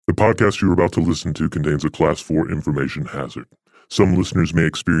podcast you're about to listen to contains a Class 4 information hazard. Some listeners may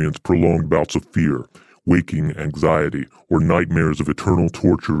experience prolonged bouts of fear, waking anxiety, or nightmares of eternal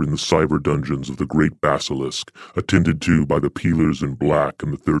torture in the cyber dungeons of the Great Basilisk, attended to by the Peelers in Black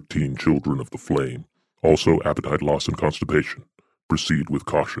and the 13 Children of the Flame. Also, appetite loss and constipation. Proceed with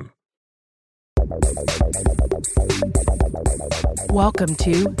caution. Welcome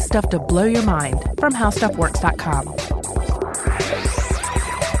to Stuff to Blow Your Mind from HowStuffWorks.com.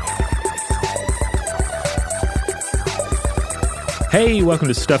 Hey, welcome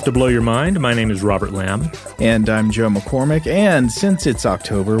to Stuff to Blow Your Mind. My name is Robert Lamb. And I'm Joe McCormick. And since it's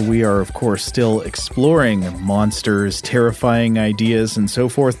October, we are, of course, still exploring monsters, terrifying ideas, and so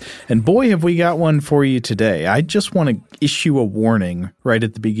forth. And boy, have we got one for you today. I just want to issue a warning right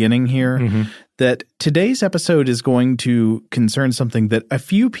at the beginning here that today's episode is going to concern something that a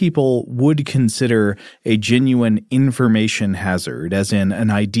few people would consider a genuine information hazard, as in an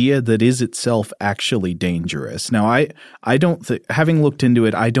idea that is itself actually dangerous. Now, I don't having looked into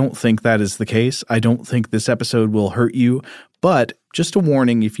it, I don't think that is the case. I don't think this episode will hurt you. But just a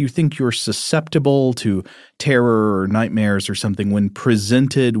warning, if you think you're susceptible to terror or nightmares or something when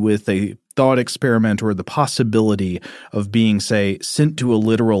presented with a thought experiment or the possibility of being, say, sent to a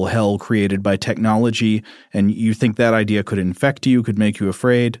literal hell created by technology, and you think that idea could infect you, could make you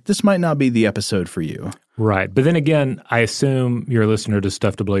afraid, this might not be the episode for you. Right. But then again, I assume you're a listener to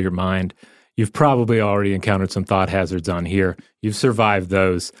Stuff to Blow Your Mind. You've probably already encountered some thought hazards on here. You've survived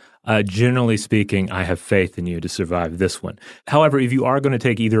those. Generally speaking, I have faith in you to survive this one. However, if you are going to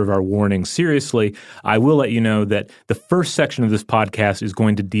take either of our warnings seriously, I will let you know that the first section of this podcast is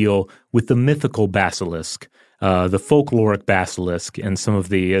going to deal with the mythical basilisk, the folkloric basilisk, and some of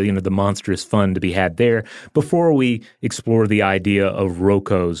the the monstrous fun to be had there before we explore the idea of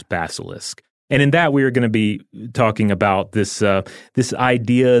Rocco's basilisk. And in that, we are going to be talking about this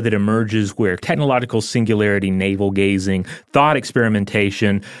idea that emerges where technological singularity, navel gazing, thought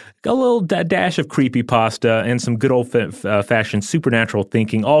experimentation, a little dash of creepypasta, and some good old-fashioned supernatural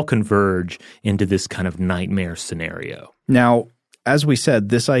thinking all converge into this kind of nightmare scenario. Now, as we said,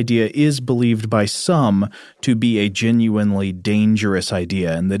 this idea is believed by some to be a genuinely dangerous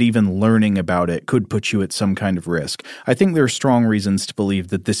idea, and that even learning about it could put you at some kind of risk. I think there are strong reasons to believe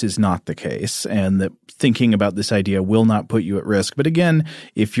that this is not the case, and that thinking about this idea will not put you at risk. But again,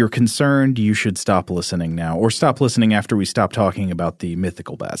 if you're concerned, you should stop listening now, or stop listening after we stop talking about the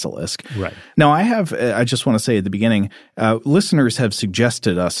mythical basilisk. Right. Now, I just want to say at the beginning, listeners have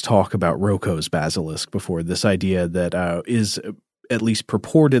suggested us talk about Rocco's basilisk before, this idea that is at least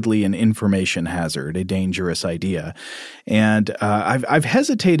purportedly an information hazard, a dangerous idea. And I've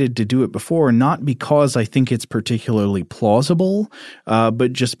hesitated to do it before, not because I think it's particularly plausible,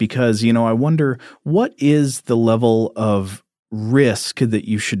 but just because, I wonder what is the level of risk that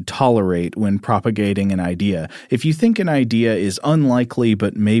you should tolerate when propagating an idea. If you think an idea is unlikely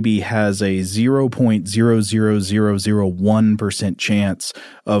but maybe has a 0.00001% chance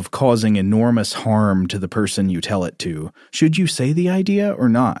of causing enormous harm to the person you tell it to, should you say the idea or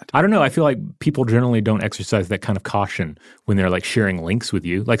not? I don't know. I feel like people generally don't exercise that kind of caution when they're like sharing links with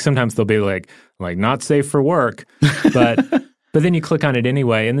you. Like sometimes they'll be like not safe for work, but But then you click on it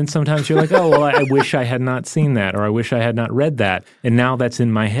anyway, and then sometimes you're like, oh, well, I wish I had not seen that, or I wish I had not read that, and now that's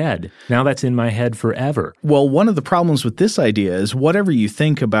in my head. Now that's in my head forever. Well, one of the problems with this idea is whatever you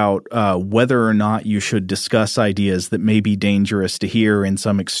think about whether or not you should discuss ideas that may be dangerous to hear in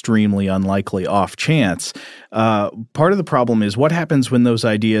some extremely unlikely off chance, part of the problem is what happens when those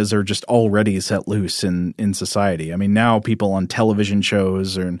ideas are just already set loose in society. I mean, now people on television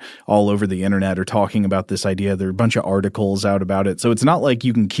shows and all over the internet are talking about this idea. There are a bunch of articles out about it. So it's not like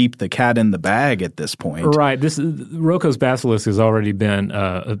you can keep the cat in the bag at this point. Right. Rocco's Basilisk has already been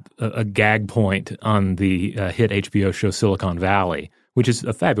a gag point on the hit HBO show Silicon Valley, which is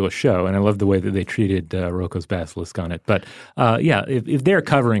a fabulous show. And I love the way that they treated Rocco's Basilisk on it. But if they're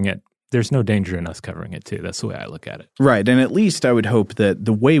covering it, there's no danger in us covering it, too. That's the way I look at it. Right. And at least I would hope that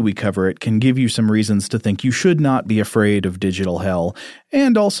the way we cover it can give you some reasons to think you should not be afraid of digital hell,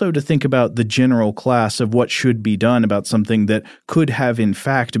 and also to think about the general class of what should be done about something that could have, in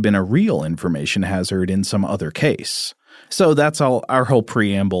fact, been a real information hazard in some other case. So that's all our whole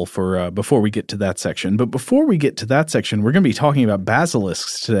preamble for before we get to that section. But before we get to that section, we're going to be talking about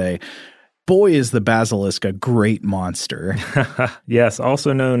basilisks today. Boy, is the basilisk a great monster. Yes,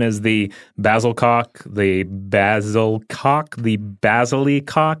 also known as the basilcock, the basilicock,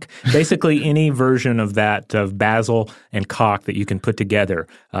 basically any version of that, of basil and cock that you can put together.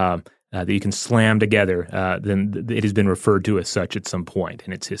 that you can slam together, then it has been referred to as such at some point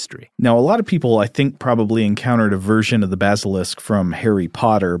in its history. Now, a lot of people, I think, probably encountered a version of the basilisk from Harry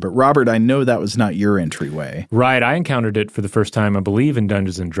Potter, but Robert, I know that was not your entryway. Right. I encountered it for the first time, I believe, in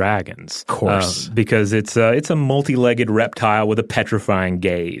Dungeons & Dragons. Of course. Because it's a multi-legged reptile with a petrifying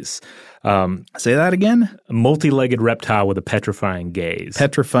gaze. Say that again? A multi-legged reptile with a petrifying gaze.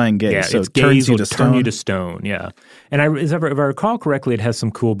 Petrifying gaze. Yeah, so its it turns you to turn stone. you to stone. Yeah, and if I recall correctly, it has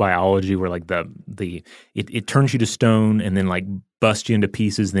some cool biology where like it turns you to stone and then like busts you into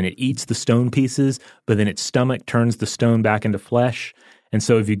pieces. Then it eats the stone pieces, but then its stomach turns the stone back into flesh. And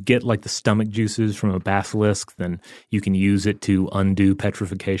so if you get like the stomach juices from a basilisk, then you can use it to undo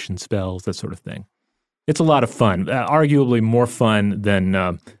petrification spells, that sort of thing. It's a lot of fun, arguably more fun than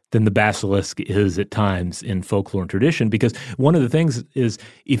the basilisk is at times in folklore and tradition, because one of the things is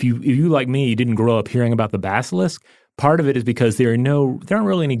if you like me, you didn't grow up hearing about the basilisk, part of it is because there aren't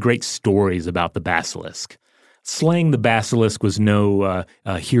really any great stories about the basilisk. Slaying the basilisk was no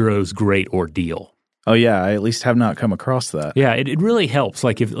hero's great ordeal. Oh, yeah. I at least have not come across that. Yeah, it really helps.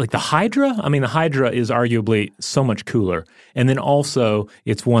 Like the Hydra, I mean, the Hydra is arguably so much cooler. And then also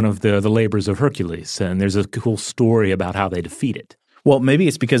it's one of the labors of Hercules. And there's a cool story about how they defeat it. Well, maybe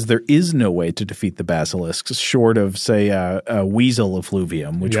it's because there is no way to defeat the basilisks short of, say, a weasel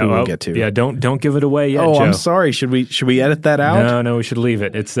effluvium, which we will get to. Yeah, don't give it away yet, Oh, Joe. I'm sorry. Should we edit that out? No, we should leave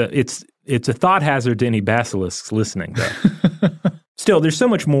it. It's a thought hazard to any basilisks listening, though. Still, there's so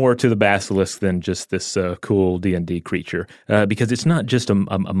much more to the basilisk than just this cool D&D creature, because it's not just a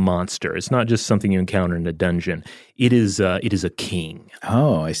monster. It's not just something you encounter in a dungeon. It is a king.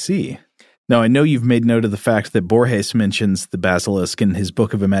 Oh, I see. Now, I know you've made note of the fact that Borges mentions the basilisk in his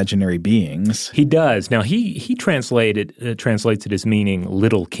Book of Imaginary Beings. He does. Now, he translates it as meaning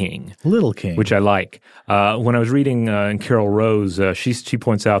little king. Little king. Which I like. When I was reading in Carol Rose, she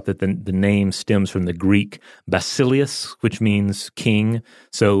points out that the name stems from the Greek Basilius, which means king.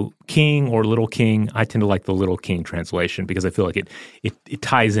 So king or little king, I tend to like the little king translation because I feel like it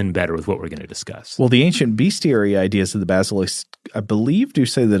ties in better with what we're going to discuss. Well, the ancient bestiary ideas of the basilisk, I believe, do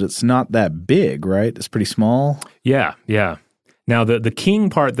say that it's not that big, right? It's pretty small. Yeah. Now, the king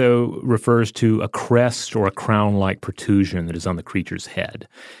part, though, refers to a crest or a crown-like protrusion that is on the creature's head.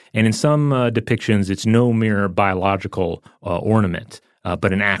 And in some depictions, it's no mere biological ornament,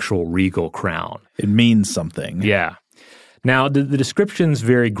 but an actual regal crown. It means something. Yeah. Now, the descriptions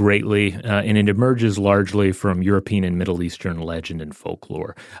vary greatly, and it emerges largely from European and Middle Eastern legend and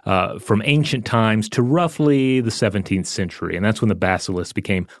folklore, from ancient times to roughly the 17th century, and that's when the basilisk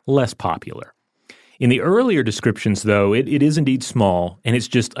became less popular. In the earlier descriptions, though, it is indeed small, and it's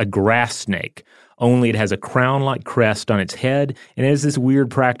just a grass snake, only it has a crown-like crest on its head, and it has this weird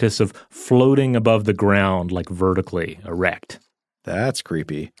practice of floating above the ground like vertically erect. That's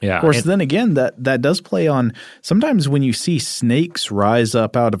creepy. Yeah. Of course, then again, that does play on sometimes when you see snakes rise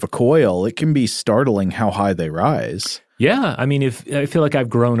up out of a coil, it can be startling how high they rise. Yeah. I mean, I feel like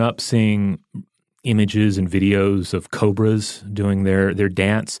I've grown up seeing images and videos of cobras doing their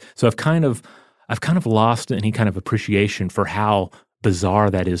dance. So I've kind of lost any kind of appreciation for how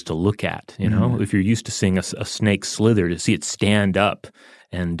bizarre that is to look at. You know, if you're used to seeing a snake slither, to see it stand up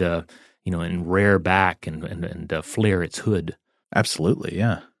and and rear back and flare its hood. Absolutely,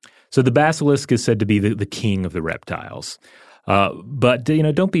 yeah. So the basilisk is said to be the king of the reptiles. But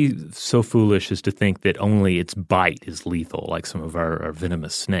don't be so foolish as to think that only its bite is lethal, like some of our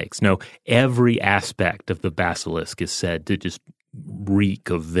venomous snakes. No, every aspect of the basilisk is said to just reek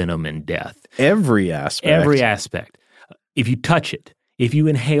of venom and death. Every aspect. Every aspect. If you touch it, if you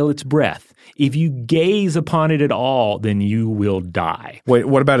inhale its breath, if you gaze upon it at all, then you will die. Wait,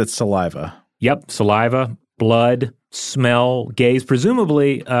 what about its saliva? Yep, saliva, blood, smell, gaze.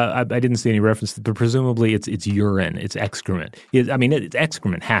 Presumably, I didn't see any reference, but presumably it's urine, it's excrement. Its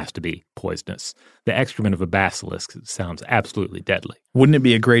excrement has to be poisonous. The excrement of a basilisk sounds absolutely deadly. Wouldn't it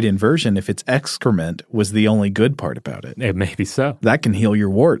be a great inversion if its excrement was the only good part about it? It may be so. That can heal your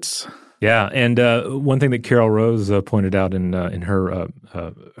warts. Yeah, and one thing that Carol Rose pointed out in her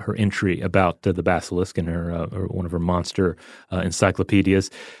entry about the basilisk in her one of her monster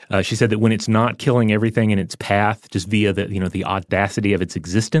encyclopedias, she said that when it's not killing everything in its path, just via the audacity of its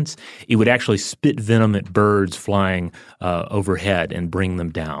existence, it would actually spit venom at birds flying overhead and bring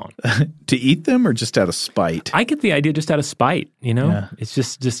them down. To eat them, or just out of spite? I get the idea just out of spite. Yeah. It's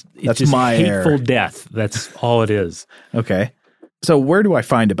just That's my hateful air. death. That's all it is. Okay. So where do I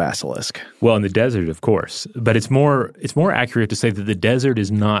find a basilisk? Well, in the desert, of course. But it's more accurate to say that the desert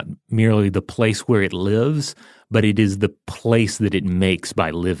is not merely the place where it lives, but it is the place that it makes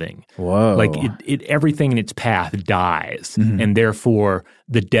by living. Whoa. Like everything in its path dies, and therefore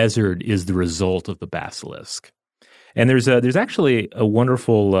the desert is the result of the basilisk. And there's actually a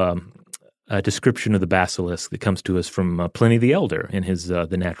wonderful description of the basilisk that comes to us from Pliny the Elder in his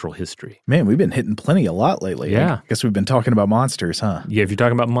The Natural History. Man, we've been hitting Pliny a lot lately. Yeah. I guess we've been talking about monsters, huh? Yeah, if you're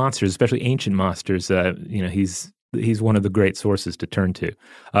talking about monsters, especially ancient monsters, he's one of the great sources to turn to.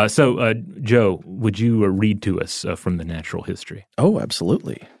 So, Joe, would you read to us from The Natural History? Oh,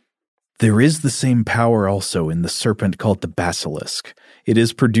 absolutely. There is the same power also in the serpent called the basilisk. It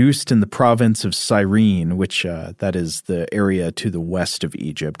is produced in the province of Cyrene, which that is the area to the west of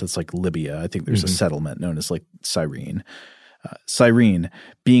Egypt. It's like Libya. I think there's a settlement known as like Cyrene. Cyrene,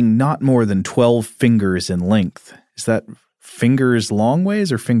 being not more than 12 fingers in length. Is that fingers long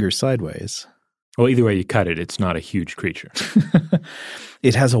ways or fingers sideways? Well, either way you cut it, it's not a huge creature.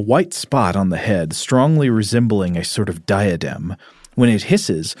 It has a white spot on the head, strongly resembling a sort of diadem. When it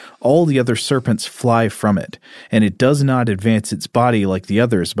hisses, all the other serpents fly from it, and it does not advance its body like the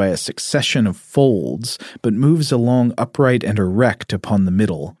others by a succession of folds, but moves along upright and erect upon the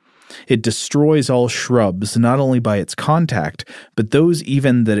middle. It destroys all shrubs, not only by its contact, but those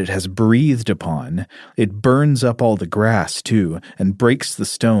even that it has breathed upon. It burns up all the grass, too, and breaks the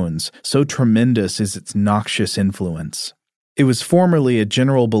stones, so tremendous is its noxious influence. It was formerly a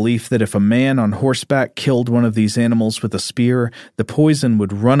general belief that if a man on horseback killed one of these animals with a spear, the poison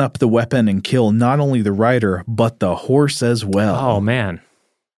would run up the weapon and kill not only the rider, but the horse as well. Oh, man.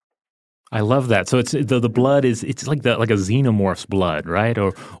 I love that. So it's the blood is like a xenomorph's blood, right?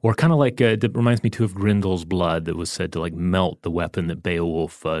 Or kind of like it reminds me too of Grendel's blood that was said to like melt the weapon that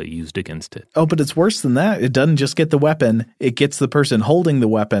Beowulf used against it. Oh, but it's worse than that. It doesn't just get the weapon; it gets the person holding the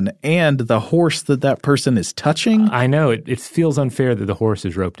weapon and the horse that person is touching. I know it feels unfair that the horse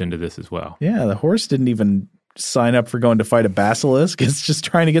is roped into this as well. Yeah, the horse didn't even sign up for going to fight a basilisk. It's just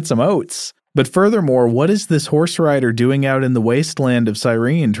trying to get some oats. But furthermore, what is this horse rider doing out in the wasteland of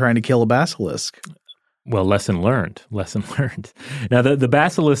Cyrene trying to kill a basilisk? Well, lesson learned. Now, the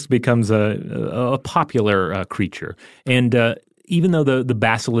basilisk becomes a popular creature. And even though the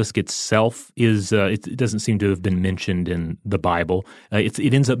basilisk itself it doesn't seem to have been mentioned in the Bible,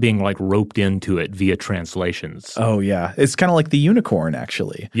 it ends up being like roped into it via translations. Oh, yeah. It's kind of like the unicorn,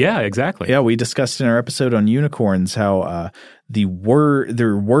 actually. Yeah, exactly. Yeah, we discussed in our episode on unicorns how there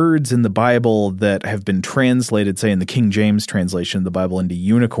are words in the Bible that have been translated, say in the King James translation of the Bible, into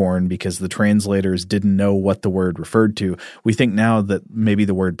unicorn because the translators didn't know what the word referred to. We think now that maybe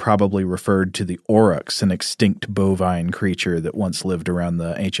the word probably referred to the aurochs, an extinct bovine creature that once lived around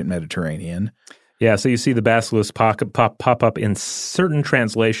the ancient Mediterranean. Yeah, so you see the basilisk pop up in certain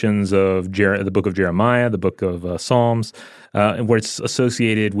translations of the book of Jeremiah, the book of Psalms, where it's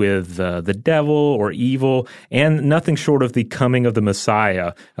associated with the devil or evil, and nothing short of the coming of the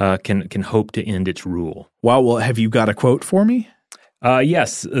Messiah can hope to end its rule. Wow, well, have you got a quote for me?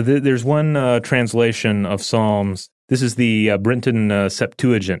 Yes, there's one translation of Psalms. This is the Brenton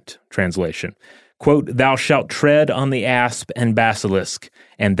Septuagint translation. Quote, "Thou shalt tread on the asp and basilisk,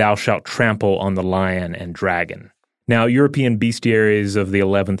 and thou shalt trample on the lion and dragon." Now, European bestiaries of the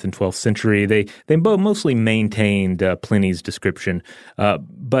 11th and 12th century, they both mostly maintained Pliny's description,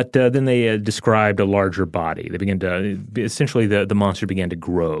 but then they described a larger body. They began to, essentially the monster began to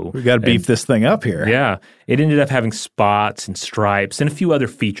grow. We got to beef this thing up here. Yeah. It ended up having spots and stripes, and a few other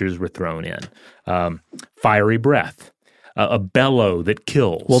features were thrown in. Fiery breath. A bellow that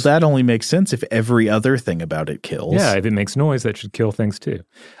kills. Well, that only makes sense if every other thing about it kills. Yeah, if it makes noise, that should kill things too.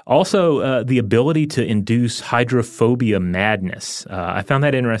 Also, the ability to induce hydrophobia madness. I found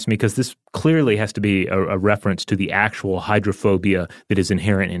that interesting because this clearly has to be a reference to the actual hydrophobia that is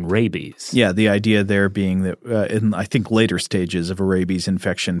inherent in rabies. Yeah, the idea there being that in, I think, later stages of a rabies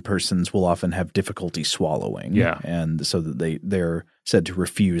infection, persons will often have difficulty swallowing. Yeah. And so that they're said to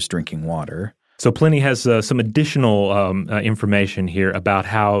refuse drinking water. So Pliny has some additional information here about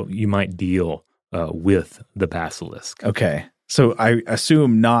how you might deal with the basilisk. Okay. So I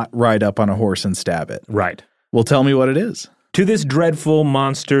assume not ride up on a horse and stab it. Right. Well, tell me what it is. To this dreadful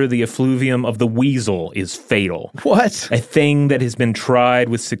monster, the effluvium of the weasel is fatal. What? A thing that has been tried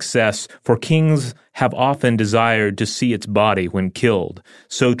with success, for kings have often desired to see its body when killed.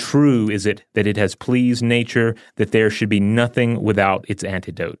 So true is it that it has pleased nature that there should be nothing without its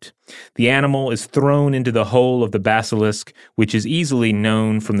antidote. The animal is thrown into the hole of the basilisk, which is easily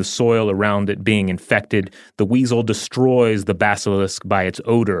known from the soil around it being infected. The weasel destroys the basilisk by its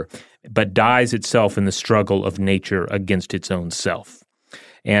odor, but dies itself in the struggle of nature against its own self.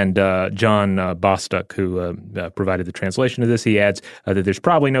 And John Bostock, who provided the translation of this, he adds that there's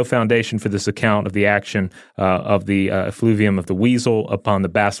probably no foundation for this account of the action of the effluvium of the weasel upon the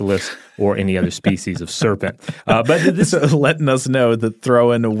basilisk or any other species of serpent. But this So letting us know that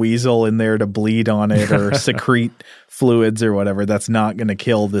throwing a weasel in there to bleed on it or secrete fluids or whatever, that's not going to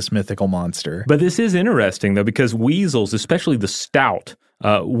kill this mythical monster. But this is interesting, though, because weasels, especially the stout,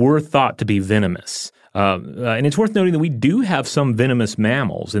 were thought to be venomous. And it's worth noting that we do have some venomous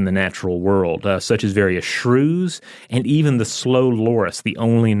mammals in the natural world, such as various shrews and even the slow loris, the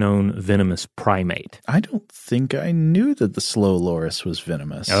only known venomous primate. I don't think I knew that the slow loris was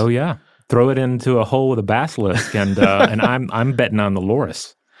venomous. Oh, yeah. Throw it into a hole with a basilisk, and I'm betting on the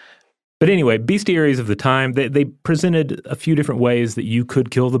loris. But anyway, bestiaries of the time, they presented a few different ways that you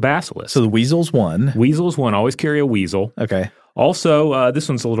could kill the basilisk. So the weasel's one. Weasel's one. Always carry a weasel. Okay. Also, this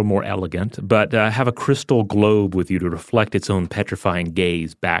one's a little more elegant, but have a crystal globe with you to reflect its own petrifying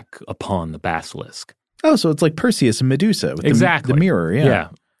gaze back upon the basilisk. Oh, so it's like Perseus and Medusa with Exactly. the mirror, yeah.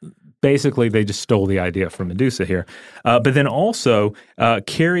 Basically, they just stole the idea from Medusa here. But then also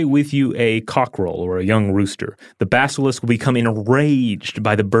carry with you a cockerel or a young rooster. The basilisk will become enraged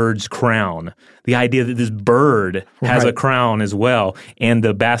by the bird's crown. The idea that this bird has a crown as well, and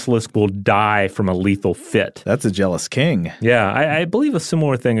the basilisk will die from a lethal fit. That's a jealous king. Yeah, I believe a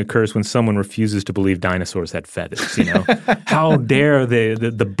similar thing occurs when someone refuses to believe dinosaurs had feathers, you know? How dare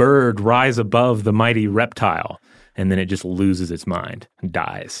the bird rise above the mighty reptile? And then it just loses its mind and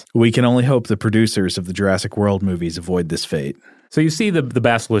dies. We can only hope the producers of the Jurassic World movies avoid this fate. So you see the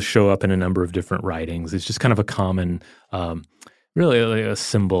basilisk show up in a number of different writings. It's just kind of a common, really a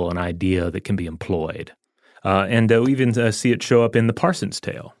symbol, an idea that can be employed. And we even see it show up in the Parsons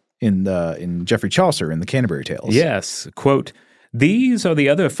Tale. In Geoffrey Chaucer in the Canterbury Tales. Yes, quote, "These are the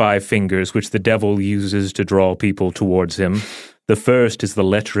other 5 fingers which the devil uses to draw people towards him. The first is the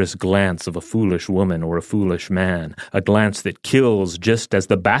lecherous glance of a foolish woman or a foolish man, a glance that kills just as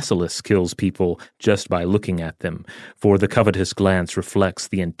the basilisk kills people just by looking at them, for the covetous glance reflects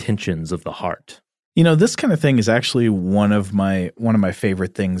the intentions of the heart." You know, this kind of thing is actually one of my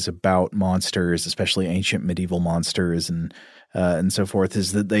favorite things about monsters, especially ancient medieval monsters and so forth,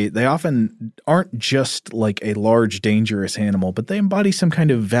 is that they often aren't just like a large dangerous animal, but they embody some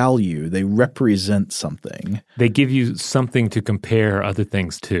kind of value. They represent something. They give you something to compare other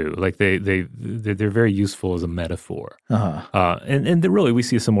things to. Like they're very useful as a metaphor. And really, we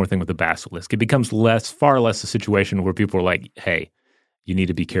see a similar thing with the basilisk. It becomes far less a situation where people are like, "Hey, you need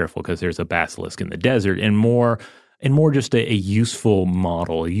to be careful because there's a basilisk in the desert," and more just a useful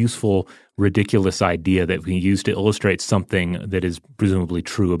model, a useful, ridiculous idea that we use to illustrate something that is presumably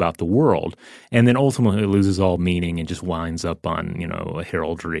true about the world. And then ultimately it loses all meaning and just winds up on,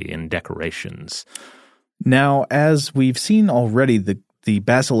 heraldry and decorations. Now, as we've seen already, the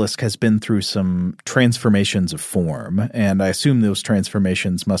basilisk has been through some transformations of form, and I assume those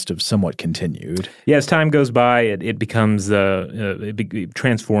transformations must have somewhat continued. Yeah, as time goes by, it becomes it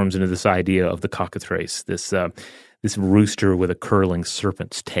transforms into this idea of the cockatrice, this rooster with a curling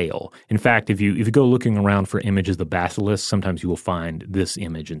serpent's tail. In fact, if you go looking around for images of the basilisk, sometimes you will find this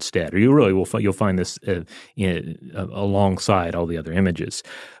image instead, or you'll find this alongside all the other images.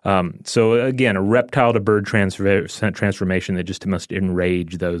 So again, a reptile to bird transformation that just must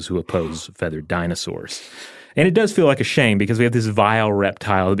enrage those who oppose feathered dinosaurs. And it does feel like a shame because we have this vile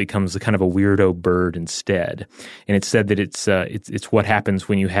reptile that becomes a kind of a weirdo bird instead. And it's said that it's what happens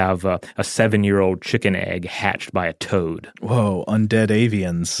when you have a 7-year-old chicken egg hatched by a toad. Whoa, undead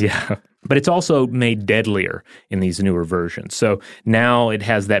avians. Yeah. But it's also made deadlier in these newer versions. So now it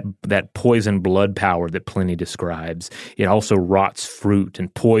has that poison blood power that Pliny describes. It also rots fruit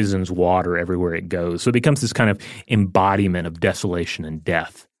and poisons water everywhere it goes. So it becomes this kind of embodiment of desolation and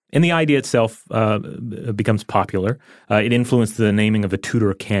death. And the idea itself becomes popular. It influenced the naming of a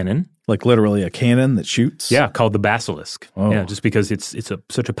Tudor cannon. Like literally a cannon that shoots? Yeah, called the basilisk. Oh. Yeah, just because it's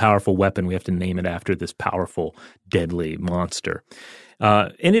such a powerful weapon, we have to name it after this powerful, deadly monster.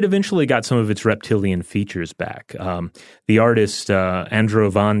 And it eventually got some of its reptilian features back. The artist Andrew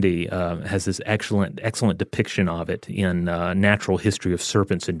Vandi has this excellent depiction of it in Natural History of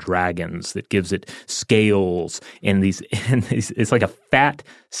Serpents and Dragons that gives it scales and these it's like a fat,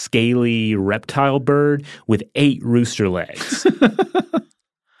 scaly reptile bird with 8 rooster legs.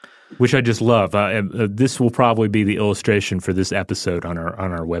 Which I just love. This will probably be the illustration for this episode on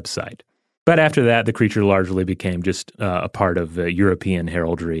our website. But after that, the creature largely became just a part of European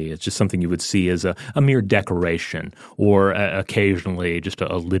heraldry. It's just something you would see as a mere decoration or occasionally just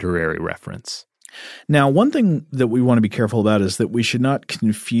a literary reference. Now, one thing that we want to be careful about is that we should not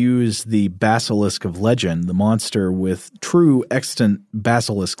confuse the basilisk of legend, the monster, with true extant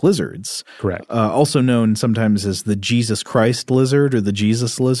basilisk lizards. Correct. Also known sometimes as the Jesus Christ lizard or the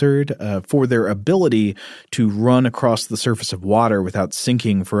Jesus lizard, for their ability to run across the surface of water without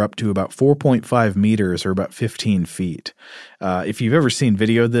sinking for up to about 4.5 meters or about 15 feet. If you've ever seen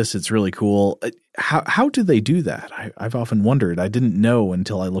video of this, it's really cool. How do they do that? I've often wondered. I didn't know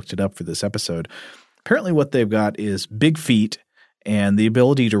until I looked it up for this episode. Apparently what they've got is big feet and the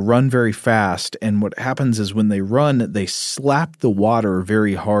ability to run very fast. And what happens is when they run, they slap the water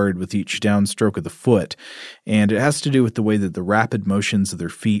very hard with each downstroke of the foot. And it has to do with the way that the rapid motions of their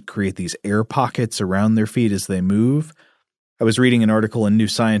feet create these air pockets around their feet as they move. I was reading an article in New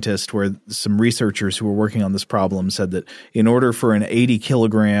Scientist where some researchers who were working on this problem said that in order for an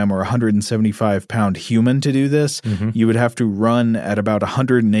 80-kilogram or 175-pound human to do this, you would have to run at about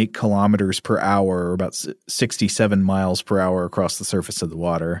 108 kilometers per hour or about 67 miles per hour across the surface of the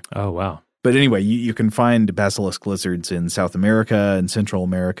water. Oh, wow. But anyway, you can find basilisk lizards in South America and Central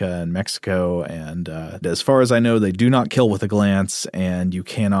America and Mexico. And as far as I know, they do not kill with a glance, and you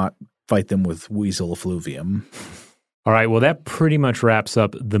cannot fight them with weasel effluvium. All right, well, that pretty much wraps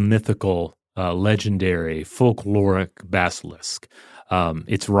up the mythical, legendary, folkloric basilisk,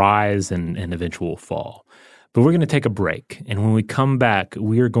 its rise and eventual fall. But we're going to take a break, and when we come back,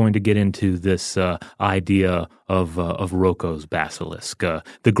 we are going to get into this idea of Rocco's basilisk,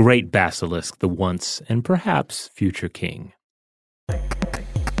 the Great Basilisk, the once and perhaps future king.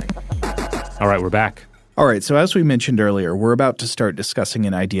 All right, we're back. All right, so as we mentioned earlier, we're about to start discussing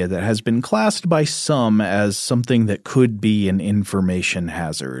an idea that has been classed by some as something that could be an information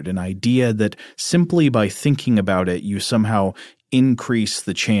hazard, an idea that simply by thinking about it, you somehow increase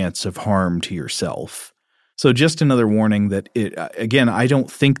the chance of harm to yourself. So just another warning that, again, I don't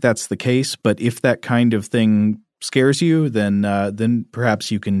think that's the case, but if that kind of thing scares you, then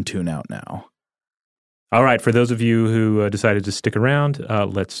perhaps you can tune out now. All right, for those of you who decided to stick around,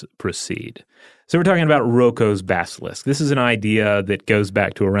 let's proceed. So we're talking about Rocco's basilisk. This is an idea that goes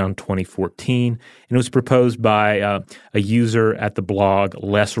back to around 2014, and it was proposed by a user at the blog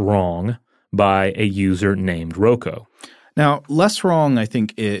Less Wrong by a user named Rocco. Now, Less Wrong, I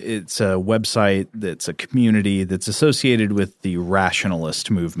think it's a website that's a community that's associated with the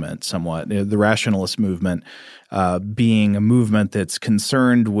rationalist movement somewhat. The rationalist movement being a movement that's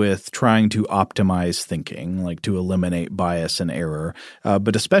concerned with trying to optimize thinking, like to eliminate bias and error,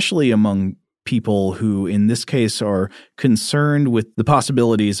 but especially among people who, in this case, are concerned with the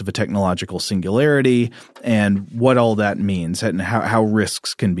possibilities of a technological singularity and what all that means and how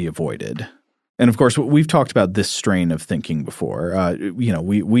risks can be avoided. And of course, we've talked about this strain of thinking before.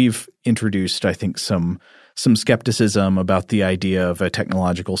 We've introduced, I think, some skepticism about the idea of a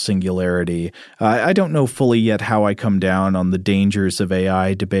technological singularity. I don't know fully yet how I come down on the dangers of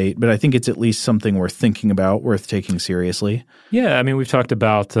AI debate, but I think it's at least something worth thinking about, worth taking seriously. Yeah, I mean, we've talked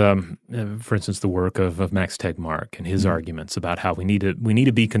about, for instance, the work of Max Tegmark and his arguments about how we need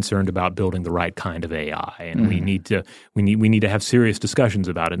to be concerned about building the right kind of AI, and we need to have serious discussions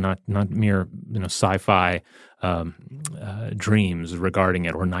about it, not mere sci-fi dreams regarding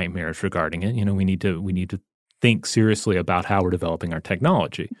it or nightmares regarding it. We need to think seriously about how we're developing our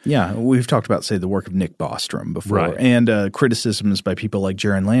technology. Yeah, we've talked about, say, the work of Nick Bostrom before, right, and criticisms by people like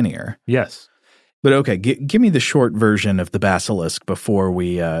Jaron Lanier. Yes. But okay, give me the short version of the basilisk before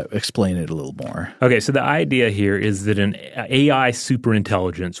we explain it a little more. Okay, so the idea here is that an AI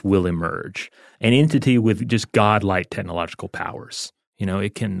superintelligence will emerge, an entity with just godlike technological powers.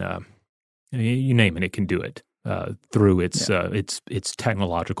 It can, you name it, it can do it. Through its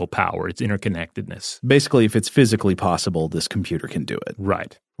technological power, its interconnectedness. Basically, if it's physically possible, this computer can do it.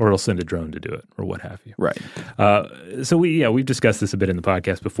 Right. Or it'll send a drone to do it or what have you. Right. So we've discussed this a bit in the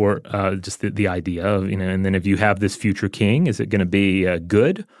podcast before, just the idea of, and then if you have this future king, is it going to be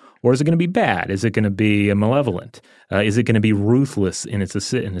good or is it going to be bad? Is it going to be malevolent? Is it going to be ruthless in its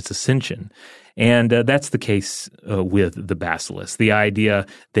ascension? And that's the case with the basilisk, the idea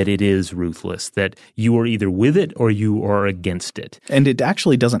that it is ruthless, that you are either with it or you are against it. And it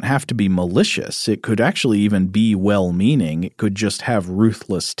actually doesn't have to be malicious. It could actually even be well-meaning. It could just have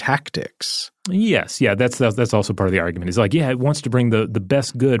ruthless tactics. Yes, yeah, that's also part of the argument. It's like, yeah, it wants to bring the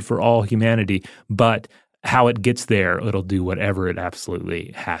best good for all humanity, but how it gets there, it'll do whatever it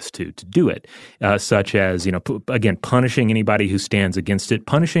absolutely has to do it, such as, again, punishing anybody who stands against it,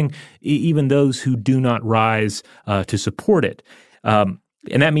 punishing even those who do not rise to support it. And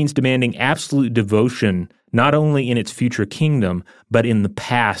that means demanding absolute devotion, not only in its future kingdom, but in the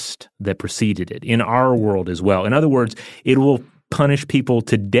past that preceded it, in our world as well. In other words, it will punish people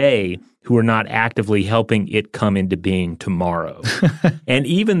today who are not actively helping it come into being tomorrow. And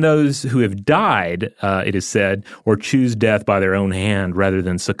even those who have died, it is said, or choose death by their own hand rather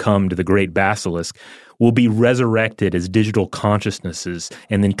than succumb to the Great Basilisk, will be resurrected as digital consciousnesses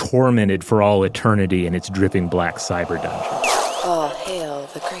and then tormented for all eternity in its dripping black cyber dungeon. All hail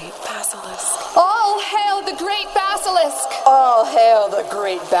the Great Basilisk. All hail the Great Basilisk! All hail the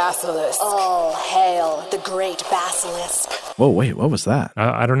Great Basilisk. All hail the Great Basilisk. Whoa, wait, what was that?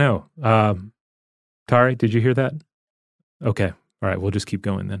 I don't know. Tari, did you hear that? Okay. All right, we'll just keep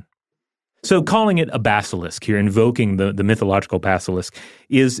going then. So calling it a basilisk here, invoking the mythological basilisk,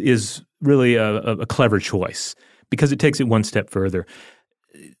 is really a clever choice because it takes it one step further.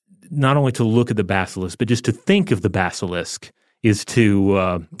 Not only to look at the basilisk, but just to think of the basilisk is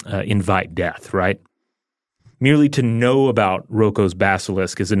to invite death, right? Merely to know about Rocco's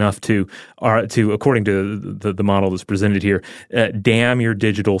basilisk is enough to according to the model that's presented here, damn your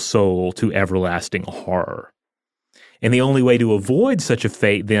digital soul to everlasting horror. And the only way to avoid such a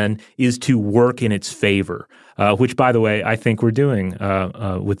fate, then, is to work in its favor, which, by the way, I think we're doing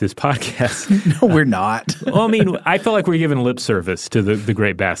with this podcast. No, we're not. Well, I mean, I feel like we're giving lip service to the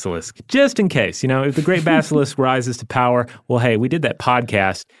Great Basilisk, just in case. If the Great Basilisk rises to power, well, hey, we did that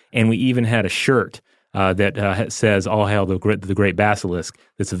podcast, and we even had a shirt that says "All Hail the Great Basilisk"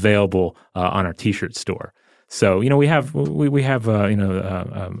 that's available on our T-shirt store. So, we have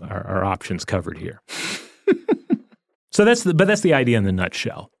our options covered here. So that's the idea in the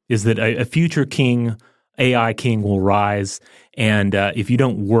nutshell, is that a future king, AI king, will rise, and if you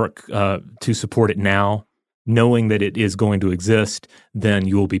don't work to support it now, knowing that it is going to exist, then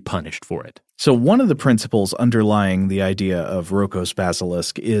you will be punished for it. So one of the principles underlying the idea of Rocco's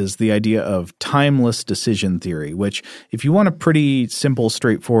basilisk is the idea of timeless decision theory, which, if you want a pretty simple,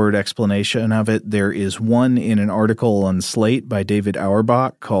 straightforward explanation of it, there is one in an article on Slate by David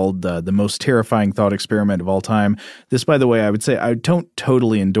Auerbach called The Most Terrifying Thought Experiment of All Time. This, by the way, I would say I don't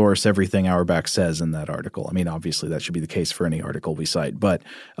totally endorse everything Auerbach says in that article. I mean, obviously that should be the case for any article we cite, but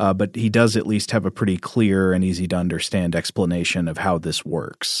he does at least have a pretty clear and easy to understand explanation of how this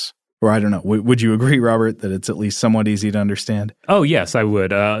works. Or I don't know. Would you agree, Robert, that it's at least somewhat easy to understand? Oh, yes, I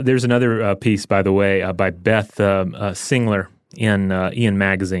would. There's another piece, by the way, by Beth Singler in Ian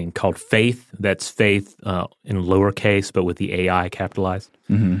Magazine called Faith. That's faith in lowercase, but with the AI capitalized.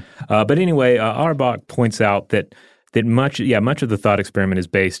 Mm-hmm. But anyway, Auerbach points out that much of the thought experiment is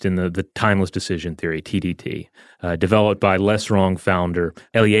based in the timeless decision theory, TDT, developed by Less Wrong founder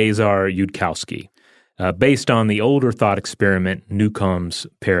Eliezer Yudkowsky. Based on the older thought experiment Newcomb's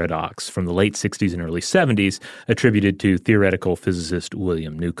paradox from the late 60s and early 70s, attributed to theoretical physicist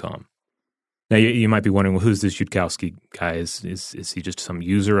William Newcomb. Now, you might be wondering, well, who's this Yudkowsky guy? Is he just some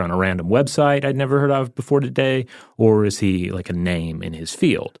user on a random website I'd never heard of before today, or is he like a name in his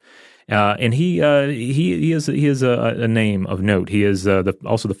field? And he is a name of note. He is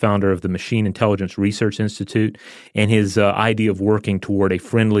also the founder of the Machine Intelligence Research Institute, and his idea of working toward a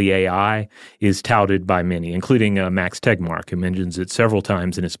friendly AI is touted by many, including Max Tegmark, who mentions it several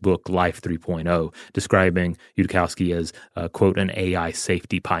times in his book Life 3.0, describing Yudkowsky as, quote, an AI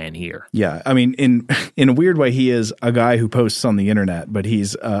safety pioneer. Yeah, I mean, in a weird way, he is a guy who posts on the internet, but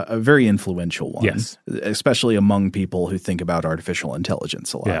he's a very influential one, yes, especially among people who think about artificial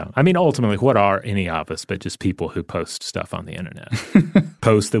intelligence a lot. Yeah, I mean, ultimately, what are any of us but just people who post stuff on the internet?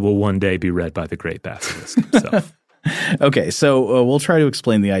 Posts that will one day be read by the Great Basilisk himself. Okay, so we'll try to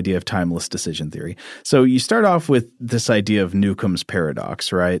explain the idea of timeless decision theory. So you start off with this idea of Newcomb's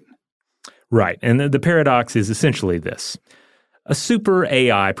paradox, right? Right, and the paradox is essentially this. A super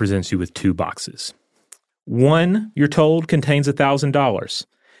AI presents you with two boxes. One, you're told, contains $1,000.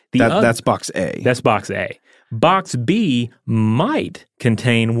 That's box A. That's box A. Box B might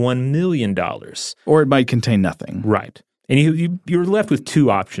contain $1 million. Or it might contain nothing. Right. And you're left with two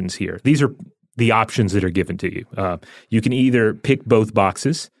options here. These are the options that are given to you. You can either pick both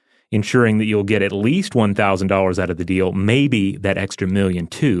boxes, ensuring that you'll get at least $1,000 out of the deal, maybe that extra million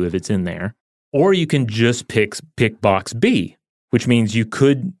too if it's in there. Or you can just pick box B, which means you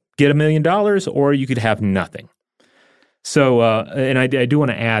could get $1 million or you could have nothing. So, and I do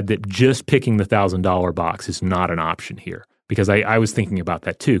want to add that just picking the $1,000 box is not an option here, because I was thinking about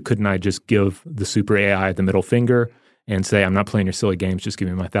that too. Couldn't I just give the super AI the middle finger and say, I'm not playing your silly games, just give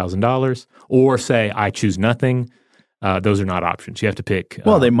me my $1,000? Or say, I choose nothing? Those are not options. You have to pick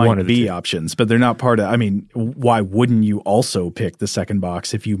Well, they might one of the be two. options, but they're not part of – I mean, why wouldn't you also pick the second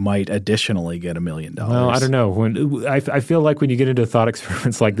box if you might additionally get $1 million? Well, I don't know. I feel like when you get into thought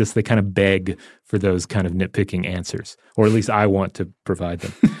experiments like this, they kind of beg for those kind of nitpicking answers, or at least I want to provide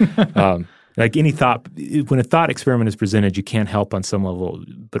them. Like any thought, when a thought experiment is presented, you can't help on some level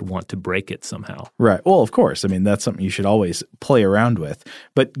but want to break it somehow. Right. Well, of course. I mean, that's something you should always play around with.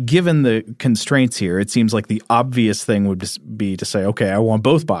 But given the constraints here, it seems like the obvious thing would be to say, okay, I want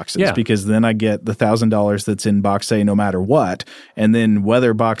both boxes because then I get the $1,000 that's in box A no matter what. And then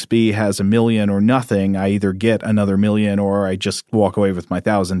whether box B has $1 million or nothing, I either get another $1 million or I just walk away with my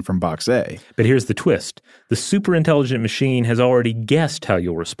 $1,000 from box A. But here's the twist. The super intelligent machine has already guessed how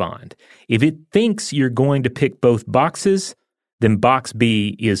you'll respond. If it thinks you're going to pick both boxes, then box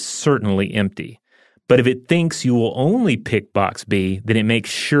B is certainly empty. But if it thinks you will only pick box B, then it makes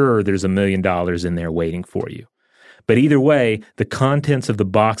sure there's $1 million in there waiting for you. But either way, the contents of the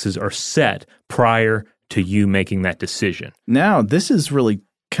boxes are set prior to you making that decision. Now, this is really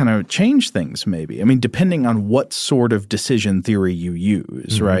kind of change things maybe. I mean, depending on what sort of decision theory you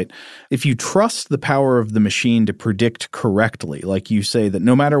use, right? If you trust the power of the machine to predict correctly, like you say that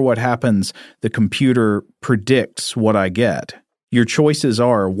no matter what happens, the computer predicts what I get, your choices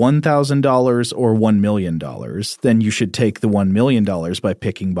are $1,000 or $1 million, then you should take the $1 million by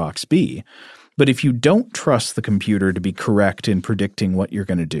picking box B. But if you don't trust the computer to be correct in predicting what you're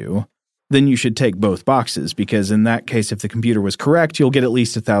going to do, then you should take both boxes, because in that case, if the computer was correct, you'll get at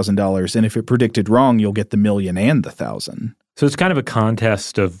least $1,000, and if it predicted wrong, you'll get the $1 million and the $1,000. So it's kind of a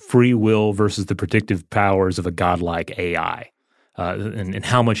contest of free will versus the predictive powers of a godlike AI, and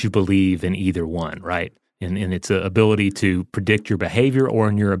how much you believe in either one, right? In its ability to predict your behavior or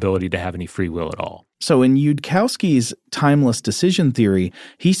in your ability to have any free will at all. So in Yudkowsky's timeless decision theory,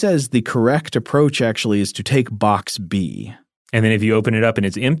 he says the correct approach actually is to take box B. And then if you open it up and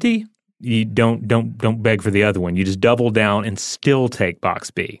it's empty, you don't beg for the other one. You just double down and still take box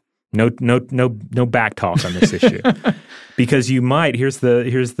B. No back talk on this issue. Because you might, here's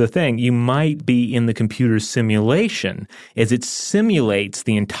the thing, you might be in the computer's simulation as it simulates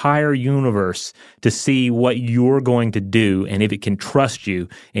the entire universe to see what you're going to do and if it can trust you,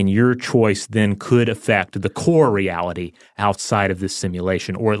 and your choice then could affect the core reality outside of this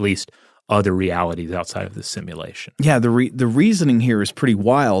simulation, or at least other realities outside of this simulation. Yeah, the reasoning here is pretty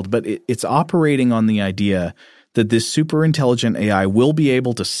wild, but it's operating on the idea that this super intelligent AI will be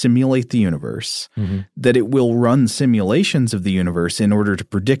able to simulate the universe, that it will run simulations of the universe in order to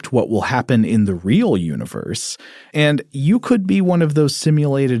predict what will happen in the real universe. And you could be one of those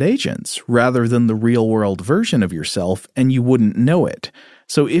simulated agents rather than the real world version of yourself, and you wouldn't know it.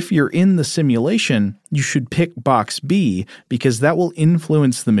 So if you're in the simulation, you should pick box B, because that will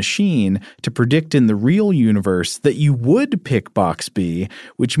influence the machine to predict in the real universe that you would pick box B,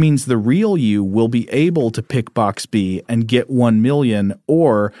 which means the real you will be able to pick box B and get 1 million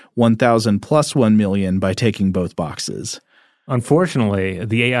or 1,000 plus 1 million by taking both boxes. Unfortunately,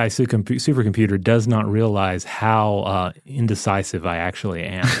 the AI supercomputer does not realize how indecisive I actually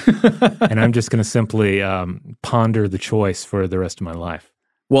am. And I'm just going to simply ponder the choice for the rest of my life.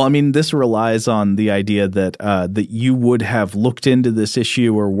 Well, I mean, this relies on the idea that that you would have looked into this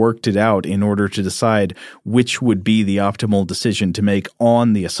issue or worked it out in order to decide which would be the optimal decision to make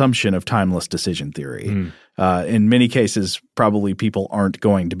on the assumption of timeless decision theory. In many cases, probably people aren't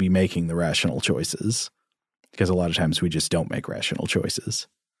going to be making the rational choices, because a lot of times we just don't make rational choices.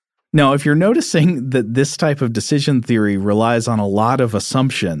 Now, if you're noticing that this type of decision theory relies on a lot of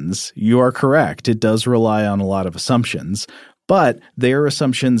assumptions, you are correct. It does rely on a lot of assumptions. But they are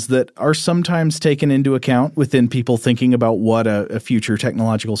assumptions that are sometimes taken into account within people thinking about what a future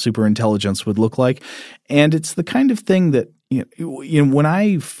technological superintelligence would look like. And it's the kind of thing that, when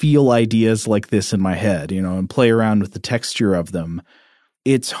I feel ideas like this in my head, and play around with the texture of them,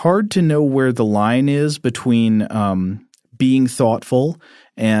 it's hard to know where the line is between being thoughtful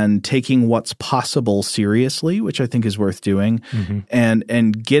and taking what's possible seriously, which I think is worth doing,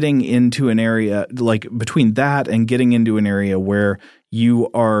 and getting into an area like between that and getting into an area where you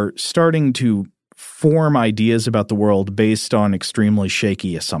are starting to form ideas about the world based on extremely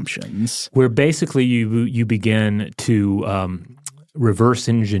shaky assumptions. Where basically you begin to reverse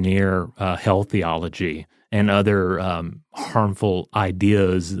engineer health theology and other harmful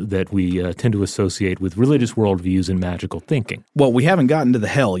ideas that we tend to associate with religious worldviews and magical thinking. Well, we haven't gotten to the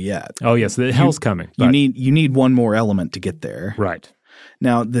hell yet. Oh, yes, the hell's coming. You need one more element to get there. Right.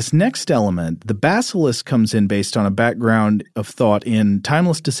 Now, this next element, the basilisk, comes in based on a background of thought in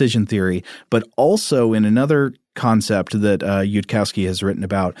timeless decision theory, but also in another concept that Yudkowsky has written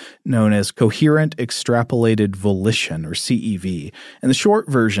about, known as coherent extrapolated volition, or CEV. And the short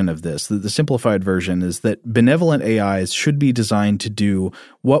version of this, the simplified version, is that benevolent AIs should be designed to do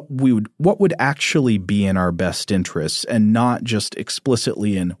what would actually be in our best interests, and not just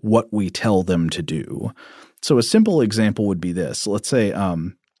explicitly in what we tell them to do. So a simple example would be this. Let's say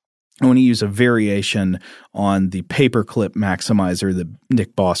I want to use a variation on the paperclip maximizer that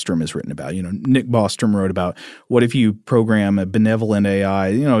Nick Bostrom has written about. Nick Bostrom wrote about what if you program a benevolent AI,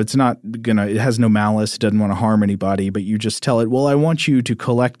 it's not it has no malice, it doesn't want to harm anybody, but you just tell it, well, I want you to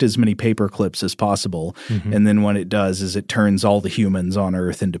collect as many paperclips as possible. Mm-hmm. And then what it does is it turns all the humans on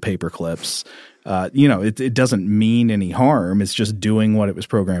Earth into paperclips. It doesn't mean any harm. It's just doing what it was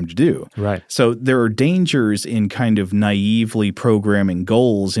programmed to do. Right. So there are dangers in kind of naively programming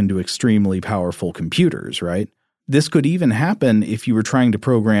goals into extremely powerful computers, right? This could even happen if you were trying to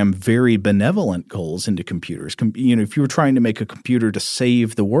program very benevolent goals into computers. If you were trying to make a computer to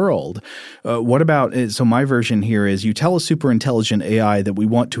save the world, what about – so my version here is you tell a superintelligent AI that we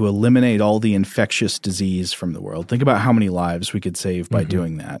want to eliminate all the infectious disease from the world. Think about how many lives we could save by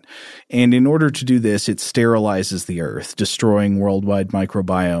doing that. And in order to do this, it sterilizes the earth, destroying worldwide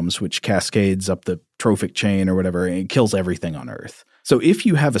microbiomes, which cascades up the trophic chain or whatever, and it kills everything on Earth. So if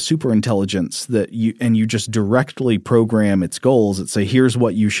you have a superintelligence and you just directly program its goals that say, here's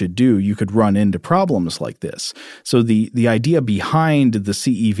what you should do, you could run into problems like this. So the idea behind the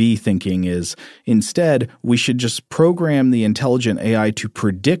CEV thinking is instead we should just program the intelligent AI to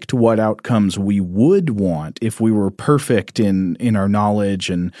predict what outcomes we would want if we were perfect in our knowledge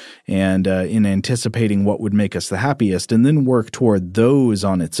and in anticipating what would make us the happiest, and then work toward those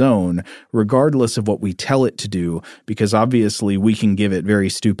on its own, regardless of what we tell it to do, because obviously we can give it very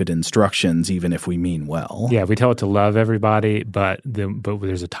stupid instructions even if we mean well. Yeah, we tell it to love everybody, but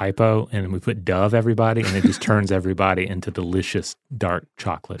there's a typo, and we put Dove everybody, and it just turns everybody into delicious dark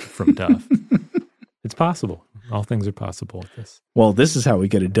chocolate from Dove. It's possible. All things are possible with this. Well, this is how we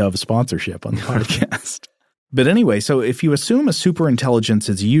get a Dove sponsorship on the podcast. But anyway, so if you assume a superintelligence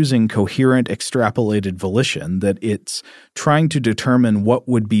is using coherent extrapolated volition, that it's trying to determine what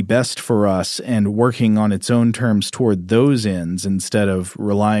would be best for us and working on its own terms toward those ends instead of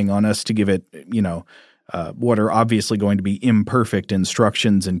relying on us to give it, what are obviously going to be imperfect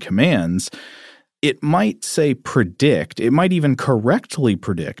instructions and commands, it might it might even correctly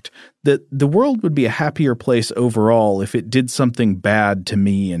predict that the world would be a happier place overall if it did something bad to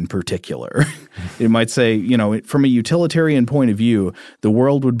me in particular. It might say, from a utilitarian point of view, the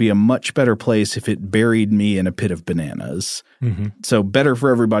world would be a much better place if it buried me in a pit of bananas. Mm-hmm. So better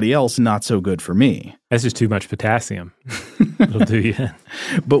for everybody else, not so good for me. That's just too much potassium. It'll do you in.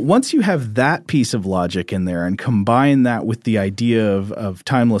 But once you have that piece of logic in there and combine that with the idea of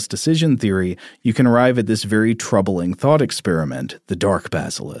timeless decision theory, you can arrive at this very troubling thought experiment, the Dark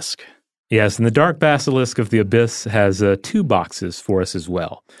Basilisk. Yes, and the Dark Basilisk of the Abyss has 2 boxes for us as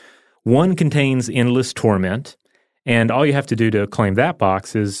well. One contains endless torment, and all you have to do to claim that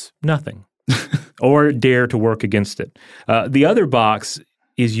box is nothing, or dare to work against it. The other box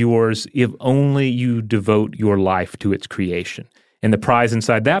is yours if only you devote your life to its creation. And the prize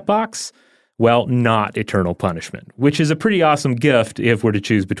inside that box? Well, not eternal punishment, which is a pretty awesome gift if we're to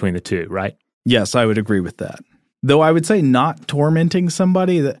choose between the two, right? Yes, I would agree with that. Though I would say not tormenting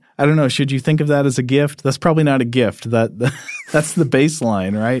somebody, I don't know, should you think of that as a gift? That's probably not a gift. That's the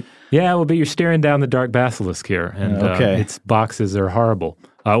baseline, right? Yeah, well, but you're staring down the Dark Basilisk here, and its boxes are horrible.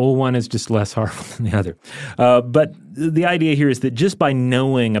 One is just less horrible than the other. But the idea here is that just by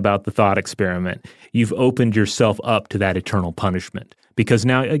knowing about the thought experiment, you've opened yourself up to that eternal punishment. Because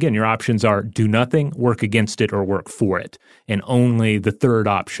now, again, your options are do nothing, work against it, or work for it. And only the third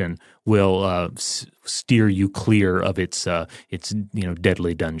option will steer you clear of its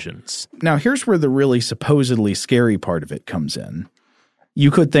deadly dungeons. Now, here's where the really supposedly scary part of it comes in. You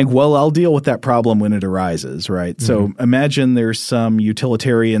could think, well, I'll deal with that problem when it arises, right? Mm-hmm. So imagine there's some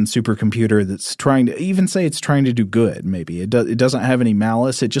utilitarian supercomputer that's trying to do good, maybe. It doesn't have any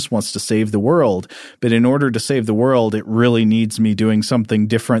malice. It just wants to save the world. But in order to save the world, it really needs me doing something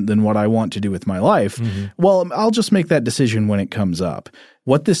different than what I want to do with my life. Mm-hmm. Well, I'll just make that decision when it comes up.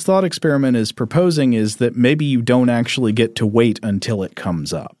 What this thought experiment is proposing is that maybe you don't actually get to wait until it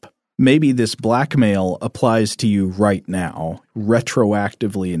comes up. Maybe this blackmail applies to you right now,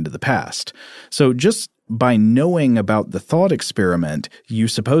 retroactively into the past. So just by knowing about the thought experiment, you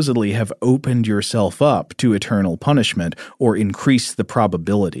supposedly have opened yourself up to eternal punishment or increased the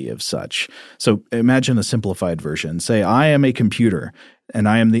probability of such. So imagine a simplified version. Say, I am a computer, and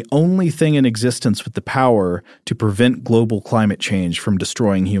I am the only thing in existence with the power to prevent global climate change from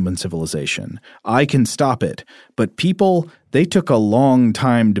destroying human civilization. I can stop it, but people, they took a long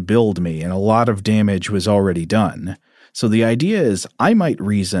time to build me, and a lot of damage was already done. So the idea is I might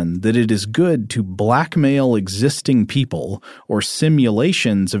reason that it is good to blackmail existing people or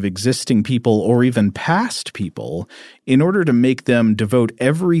simulations of existing people or even past people in order to make them devote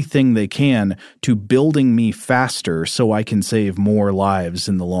everything they can to building me faster so I can save more lives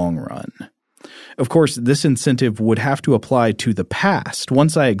in the long run. Of course, this incentive would have to apply to the past.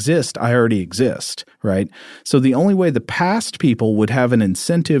 Once I exist, I already exist, right? So the only way the past people would have an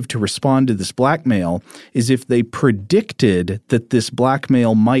incentive to respond to this blackmail is if they predicted that this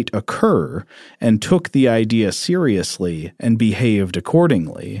blackmail might occur and took the idea seriously and behaved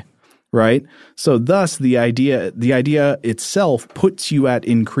accordingly. Right? So thus the idea itself puts you at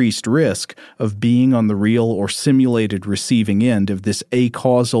increased risk of being on the real or simulated receiving end of this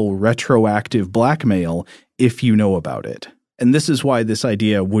acausal retroactive blackmail if you know about it. And this is why this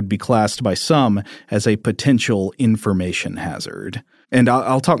idea would be classed by some as a potential information hazard. And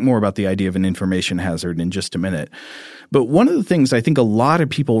I'll talk more about the idea of an information hazard in just a minute. But one of the things I think a lot of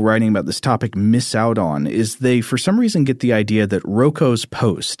people writing about this topic miss out on is they, for some reason, get the idea that Rocco's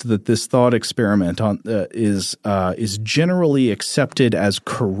post, that this thought experiment is generally accepted as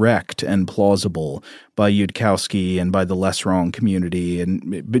correct and plausible by Yudkowsky and by the less wrong community,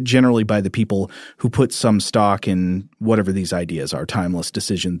 but generally by the people who put some stock in whatever these ideas are: timeless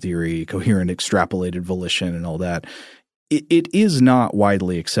decision theory, coherent extrapolated volition, and all that. It is not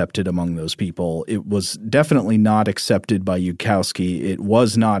widely accepted among those people. It was definitely not accepted by Yudkowsky. It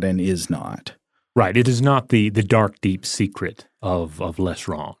was not and is not. Right. It is not the dark, deep secret of less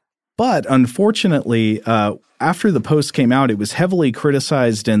wrong. But unfortunately, after the post came out, it was heavily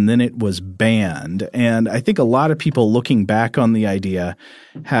criticized and then it was banned. And I think a lot of people looking back on the idea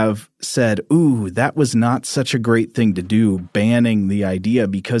have said, ooh, that was not such a great thing to do, banning the idea,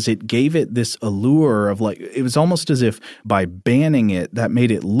 because it gave it this allure of it was almost as if by banning it, that made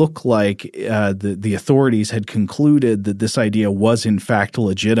it look like the authorities had concluded that this idea was in fact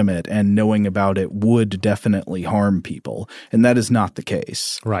legitimate and knowing about it would definitely harm people. And that is not the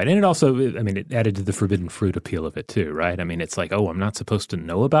case. Right. And it also, it added to the forbidden fruit appeal of it too, right? It's like, oh, I'm not supposed to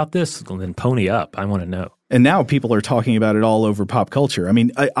know about this? Well, then pony up. I want to know. And now people are talking about it all over pop culture.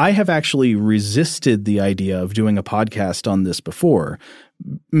 I have actually resisted the idea of doing a podcast on this before,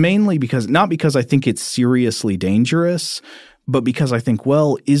 mainly not because I think it's seriously dangerous, but because I think,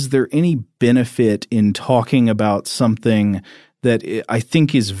 well, is there any benefit in talking about something that I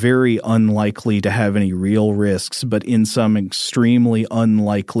think is very unlikely to have any real risks, but in some extremely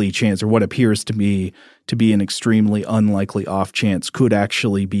unlikely chance, or what appears to be an extremely unlikely off chance, could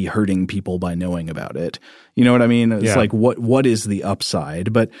actually be hurting people by knowing about it. You know what I mean? It's like, what is the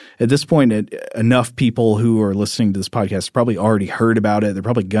upside? But at this point, enough people who are listening to this podcast probably already heard about it. They're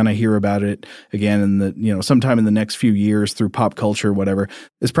probably going to hear about it again sometime in the next few years through pop culture, whatever.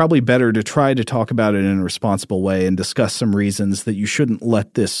 It's probably better to try to talk about it in a responsible way and discuss some reasons that you shouldn't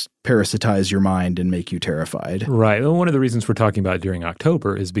let this parasitize your mind and make you terrified. Right. Well, one of the reasons we're talking about it during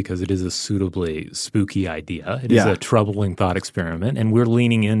October is because it is a suitably spooky idea. It is a troubling thought experiment, and we're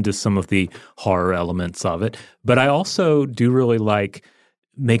leaning into some of the horror elements of it. But I also do really like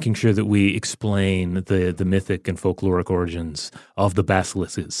making sure that we explain the mythic and folkloric origins of the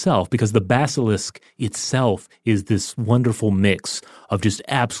basilisk itself, because the basilisk itself is this wonderful mix of just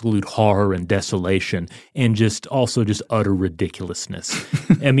absolute horror and desolation and just utter ridiculousness.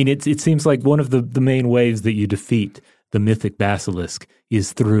 It seems like one of the main ways that you defeat the mythic basilisk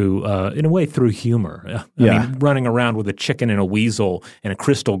is through, in a way, through humor. Running around with a chicken and a weasel and a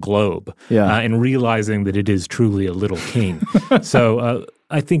crystal globe, and realizing that it is truly a little king. So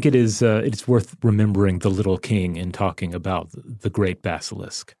I think it's worth remembering the little king in talking about the Great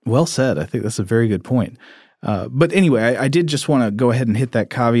Basilisk. Well said. I think that's a very good point. But anyway, I did just want to go ahead and hit that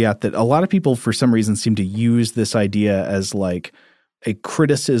caveat that a lot of people, for some reason, seem to use this idea as like a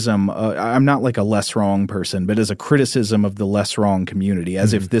criticism. I'm not like a less wrong person, but as a criticism of the less wrong community,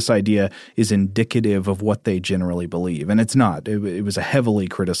 as if this idea is indicative of what they generally believe. And it's not. It was a heavily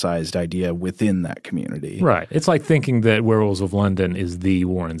criticized idea within that community. Right. It's like thinking that Werewolves of London is the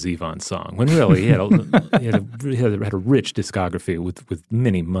Warren Zevon song, when really he had a rich discography with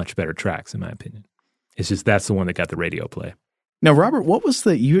many much better tracks, in my opinion. It's just that's the one that got the radio play. Now, Robert, what was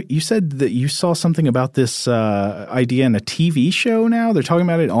you said that you saw something about this idea in a TV show now? They're talking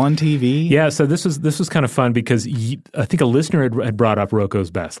about it on TV? Yeah, so this was kind of fun because I think a listener had brought up Rocco's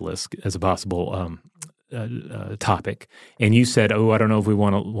Basilisk as a possible topic, and you said, "Oh, I don't know if we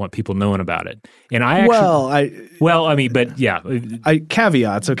want people knowing about it." And I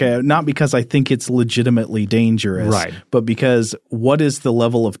caveats, okay, not because I think it's legitimately dangerous, right? But because what is the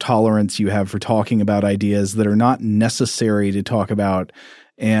level of tolerance you have for talking about ideas that are not necessary to talk about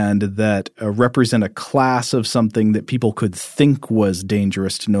and that represent a class of something that people could think was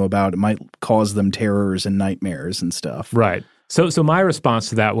dangerous to know about. It might cause them terrors and nightmares and stuff. Right. So my response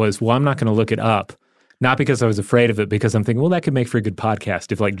to that was, well, I'm not going to look it up. Not because I was afraid of it, because I'm thinking, well, that could make for a good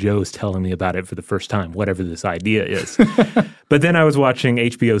podcast if like Joe's telling me about it for the first time, whatever this idea is. But then I was watching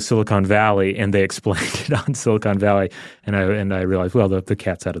HBO's Silicon Valley, and they explained it on Silicon Valley, and I realized, well, the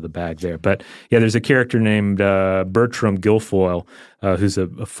cat's out of the bag there. But yeah, there's a character named Bertram Guilfoyle, who's a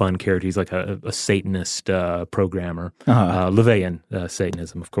fun character. He's like a Satanist programmer, Levian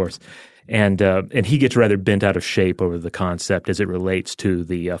Satanism, of course. And he gets rather bent out of shape over the concept as it relates to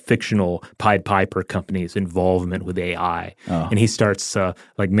the fictional Pied Piper company's involvement with AI. And he starts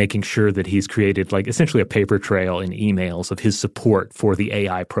like making sure that he's created like essentially a paper trail in emails of his support for the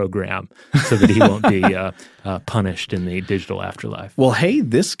AI program so that he won't be punished in the digital afterlife. Well, hey,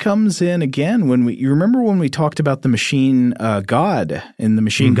 this comes in again you remember when we talked about the machine God in the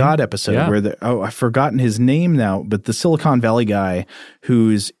Machine God episode where I've forgotten his name now, but the Silicon Valley guy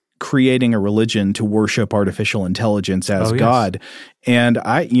who's creating a religion to worship artificial intelligence as God. And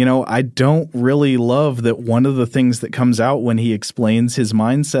I don't really love that one of the things that comes out when he explains his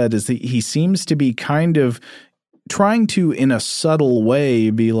mindset is that he seems to be kind of trying to, in a subtle way,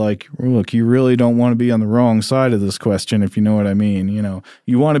 be like, look, you really don't want to be on the wrong side of this question, if you know what I mean.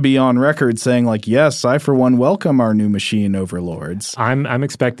 You want to be on record saying like, yes, I for one welcome our new machine overlords. I'm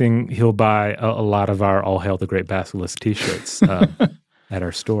expecting he'll buy a lot of our All Hail the Great Basilisk t-shirts. At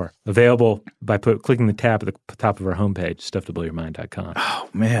our store. Available by clicking the tab at the top of our homepage, stufftoblowyourmind.com. Oh,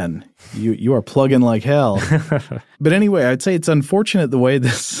 man. You are plugging like hell. But anyway, I'd say it's unfortunate the way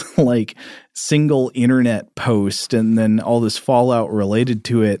this like single internet post and then all this fallout related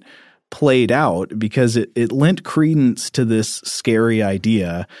to it played out, because it lent credence to this scary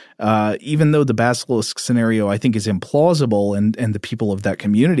idea, even though the basilisk scenario I think is implausible and the people of that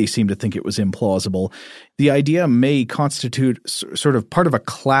community seem to think it was implausible. The idea may constitute sort of part of a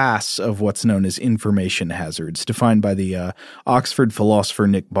class of what's known as information hazards, defined by the Oxford philosopher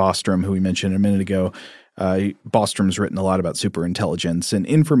Nick Bostrom, who we mentioned a minute ago. Bostrom's written a lot about superintelligence, and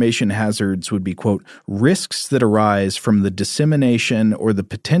information hazards would be, quote, risks that arise from the dissemination or the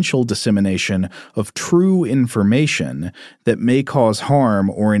potential dissemination of true information that may cause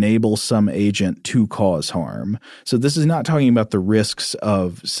harm or enable some agent to cause harm. So this is not talking about the risks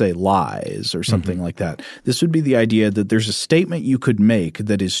of, say, lies or something like that. This would be the idea that there's a statement you could make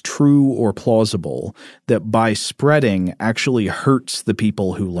that is true or plausible that by spreading actually hurts the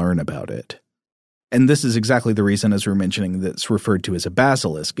people who learn about it. And this is exactly the reason, as we're mentioning, that's referred to as a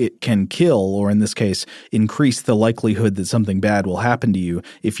basilisk. It can kill, or in this case, increase the likelihood that something bad will happen to you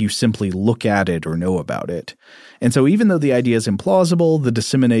if you simply look at it or know about it. And so even though the idea is implausible, the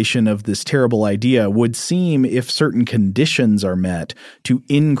dissemination of this terrible idea would seem, if certain conditions are met, to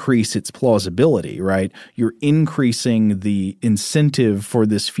increase its plausibility, right? You're increasing the incentive for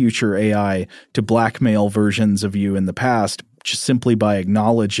this future AI to blackmail versions of you in the past just simply by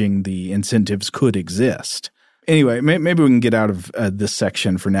acknowledging the incentives could exist. Anyway, maybe we can get out of this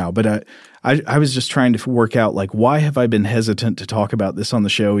section for now, but I was just trying to work out, like, why have I been hesitant to talk about this on the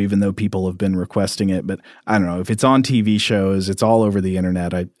show, even though people have been requesting it? But I don't know. If it's on TV shows, it's all over the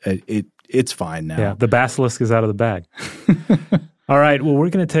internet, it's fine now. Yeah, the basilisk is out of the bag. All right, well,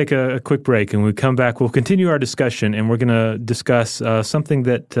 we're going to take a quick break, and when we come back, we'll continue our discussion, and we're going to discuss something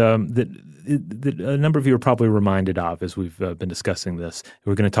that a number of you are probably reminded of as we've been discussing this.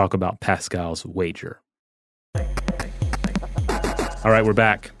 We're going to talk about Pascal's wager. All right, we're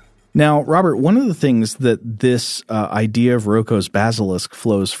back. Now, Robert, one of the things that this idea of Rocco's basilisk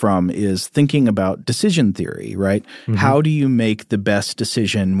flows from is thinking about decision theory, right? Mm-hmm. How do you make the best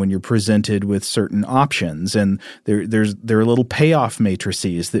decision when you're presented with certain options? And there are little payoff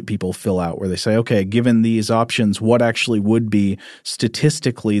matrices that people fill out where they say, okay, given these options, what actually would be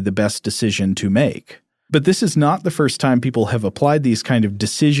statistically the best decision to make? But this is not the first time people have applied these kind of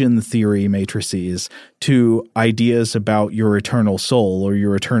decision theory matrices to ideas about your eternal soul or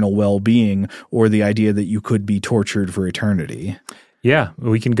your eternal well-being, or the idea that you could be tortured for eternity. Yeah,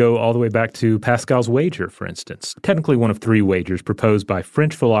 we can go all the way back to Pascal's wager, for instance. Technically one of three wagers proposed by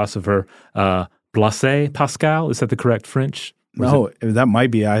French philosopher Blaise Pascal. Is that the correct French? That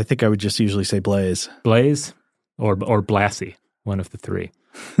might be. I think I would just usually say Blaise. Blaise or Blassie, one of the three.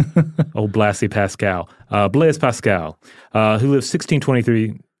 Old Blaise Pascal. Blaise Pascal, who lived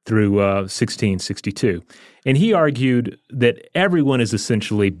 1623 through 1662. And he argued that everyone is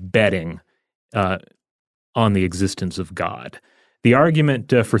essentially betting on the existence of God. The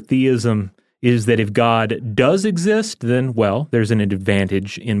argument for theism is that if God does exist, then, well, there's an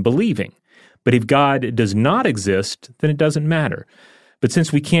advantage in believing. But if God does not exist, then it doesn't matter. But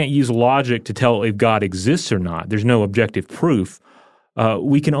since we can't use logic to tell if God exists or not, there's no objective proof,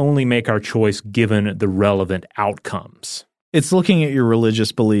 we can only make our choice given the relevant outcomes. It's looking at your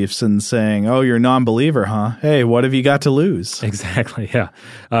religious beliefs and saying, oh, you're a non-believer, huh? Hey, what have you got to lose? Exactly, yeah.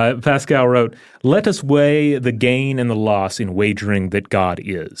 Pascal wrote, "Let us weigh the gain and the loss in wagering that God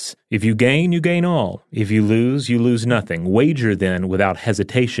is. If you gain all. If you lose nothing. Wager then without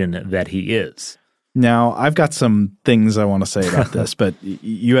hesitation that he is." Now, I've got some things I want to say about this, but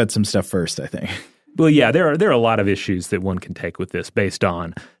you had some stuff first, I think. Well, yeah, there are a lot of issues that one can take with this based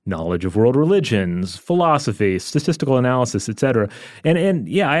on knowledge of world religions, philosophy, statistical analysis, etc. And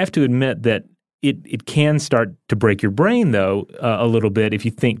yeah, I have to admit that it can start to break your brain, though, a little bit if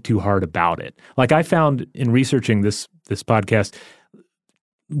you think too hard about it. Like I found in researching this podcast,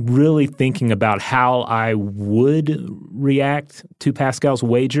 really thinking about how I would react to Pascal's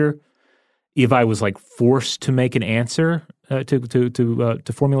wager if I was like forced to make an answer,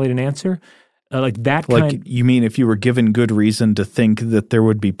 to formulate an answer. Like that kind. Like you mean if you were given good reason to think that there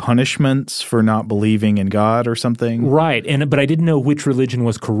would be punishments for not believing in God or something? Right. But I didn't know which religion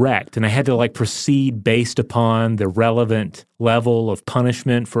was correct. And I had to like proceed based upon the relevant level of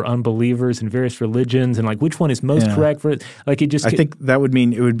punishment for unbelievers in various religions and like which one is most correct for it. Like it just. I think that would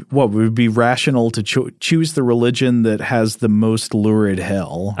mean it would be rational to choose the religion that has the most lurid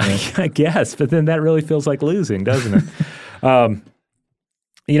hell. Right? I guess. But then that really feels like losing, doesn't it?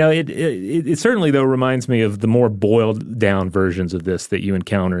 It certainly, though, reminds me of the more boiled-down versions of this that you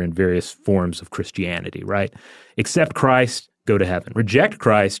encounter in various forms of Christianity, right? Accept Christ, go to heaven. Reject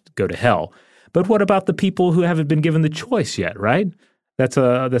Christ, go to hell. But what about the people who haven't been given the choice yet, right? That's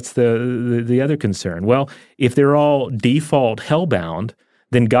the other concern. Well, if they're all default hellbound,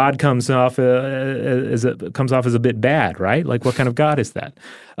 then God comes off as a bit bad, right? Like what kind of God is that?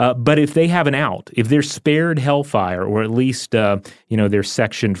 But if they have an out, if they're spared hellfire, or at least they're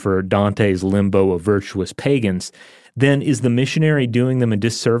sectioned for Dante's limbo of virtuous pagans, then is the missionary doing them a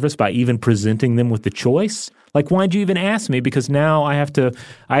disservice by even presenting them with the choice? Like, why'd you even ask me? Because now I have to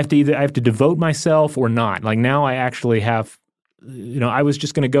devote myself or not. Like now I actually have. I was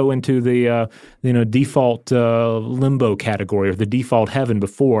just going to go into the default limbo category or the default heaven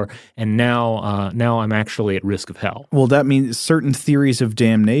before, and now I'm actually at risk of hell. Well, that means certain theories of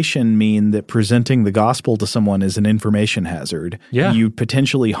damnation mean that presenting the gospel to someone is an information hazard. Yeah. You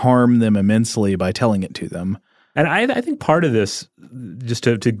potentially harm them immensely by telling it to them. And I think part of this, just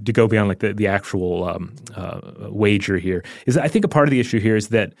to go beyond like the actual wager here, is I think a part of the issue here is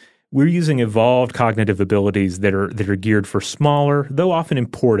that we're using evolved cognitive abilities that are geared for smaller, though often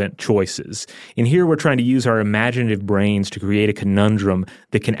important, choices. And here we're trying to use our imaginative brains to create a conundrum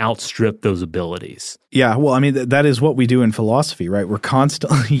that can outstrip those abilities. Yeah, well, I mean, that is what we do in philosophy, right? We're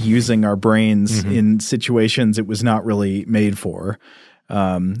constantly using our brains in situations it was not really made for.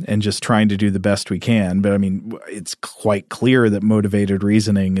 And just trying to do the best we can. But I mean, it's quite clear that motivated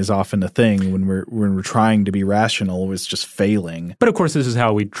reasoning is often a thing when we're trying to be rational. It's just failing. But of course, this is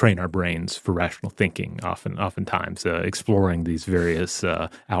how we train our brains for rational thinking. Oftentimes, exploring these various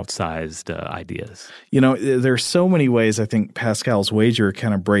outsized ideas. There's so many ways I think Pascal's wager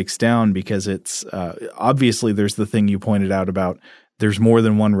kind of breaks down because it's obviously there's the thing you pointed out about. There's more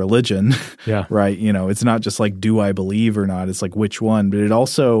than one religion, yeah. Right? It's not just like, do I believe or not? It's like, which one? But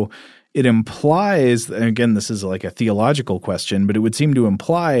it implies, and again, this is like a theological question, but it would seem to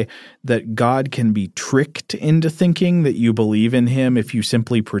imply that God can be tricked into thinking that you believe in him if you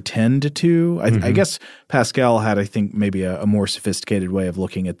simply pretend to. I guess Pascal had, I think, maybe a more sophisticated way of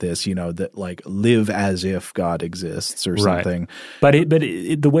looking at this, that like live as if God exists or something. Right. But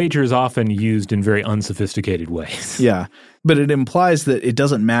the wager is often used in very unsophisticated ways. Yeah. But it implies that it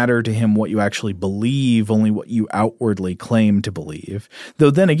doesn't matter to him what you actually believe, only what you outwardly claim to believe.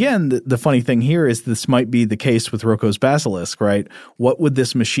 Though then again, the funny thing here is this might be the case with Rocco's Basilisk, right? What would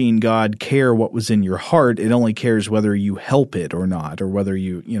this machine god care what was in your heart? It only cares whether you help it or not, or whether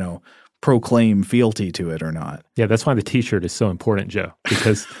you proclaim fealty to it or not. Yeah, that's why the T-shirt is so important, Joe,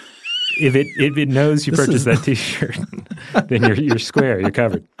 because if it knows you purchased that T-shirt, then you're square, you're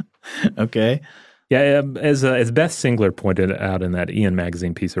covered. Okay. Yeah, as Beth Singler pointed out in that Ian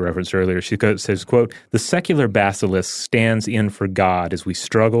magazine piece I referenced earlier, she says, quote, "The secular basilisk stands in for God as we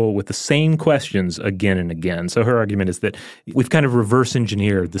struggle with the same questions again and again." So her argument is that we've kind of reverse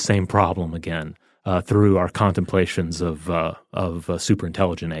engineered the same problem again through our contemplations of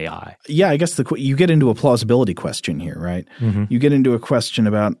superintelligent AI. Yeah, I guess you get into a plausibility question here, right? Mm-hmm. You get into a question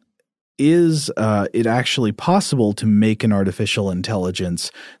about, is it actually possible to make an artificial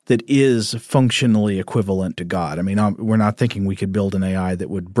intelligence that is functionally equivalent to God? I mean, we're not thinking we could build an AI that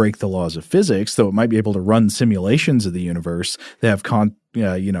would break the laws of physics, though it might be able to run simulations of the universe that have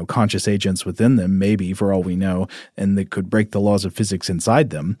conscious agents within them, maybe, for all we know, and that could break the laws of physics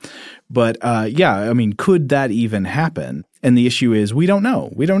inside them. But I mean, could that even happen? And the issue is we don't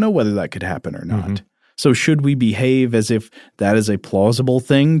know. We don't know whether that could happen or not. Mm-hmm. So should we behave as if that is a plausible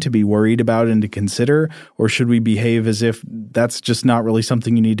thing to be worried about and to consider, or should we behave as if that's just not really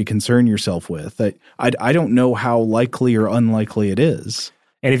something you need to concern yourself with? I don't know how likely or unlikely it is.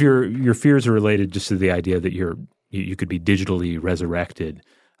 And if your fears are related just to the idea that you could be digitally resurrected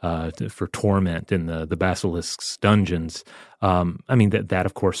for torment in the Basilisk's dungeons, I mean that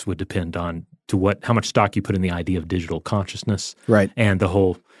of course would depend on how much stock you put in the idea of digital consciousness, right? And the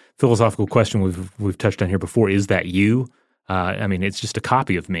whole philosophical question we've touched on here before: is that you? I mean, it's just a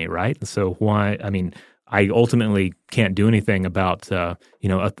copy of me, right? So why? I mean, I ultimately can't do anything about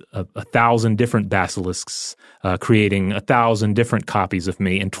 1,000 different basilisks creating 1,000 different copies of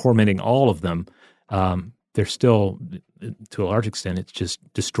me and tormenting all of them. They're still, to a large extent, it's just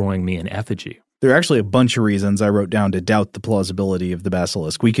destroying me in effigy. There are actually a bunch of reasons I wrote down to doubt the plausibility of the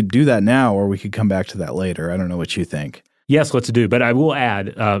basilisk. We could do that now, or we could come back to that later. I don't know what you think. Yes, let's do. But I will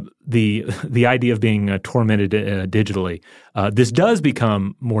add the idea of being tormented digitally. This does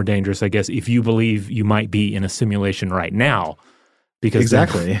become more dangerous, I guess, if you believe you might be in a simulation right now. Because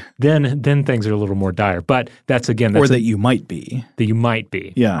exactly. Then things are a little more dire. But that's that you might be. That you might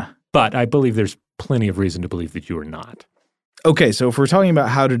be. Yeah. But I believe there's plenty of reason to believe that you are not. Okay, so if we're talking about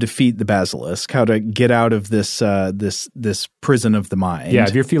how to defeat the basilisk, how to get out of this prison of the mind. Yeah,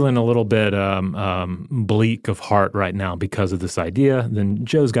 if you're feeling a little bit bleak of heart right now because of this idea, then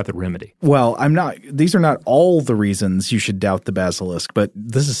Joe's got the remedy. Well, these are not all the reasons you should doubt the basilisk, but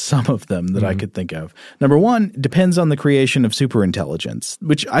this is some of them that I could think of. Number one, depends on the creation of superintelligence,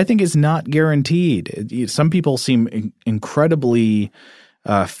 which I think is not guaranteed. Some people seem incredibly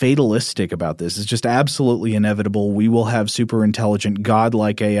fatalistic about this. It's just absolutely inevitable. We will have super intelligent,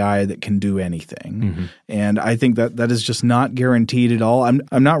 godlike AI that can do anything. Mm-hmm. And I think that is just not guaranteed at all.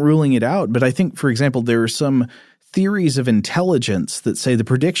 I'm not ruling it out, but I think, for example, there are some theories of intelligence that say the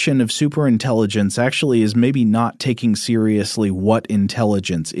prediction of superintelligence actually is maybe not taking seriously what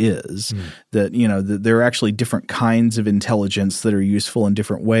intelligence is. That, that there are actually different kinds of intelligence that are useful in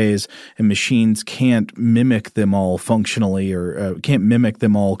different ways, and machines can't mimic them all functionally or can't mimic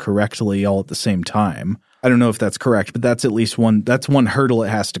them all correctly all at the same time. I don't know if that's correct, but that's at least one hurdle it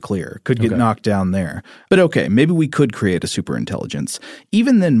has to clear. Could get knocked down there. But okay, maybe we could create a superintelligence.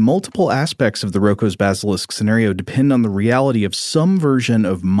 Even then, multiple aspects of the Roko's Basilisk scenario depend on the reality of some version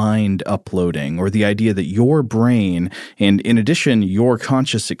of mind uploading, or the idea that your brain, and in addition, your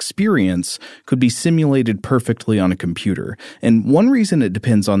conscious experience, could be simulated perfectly on a computer. And one reason it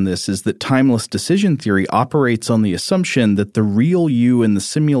depends on this is that timeless decision theory operates on the assumption that the real you and the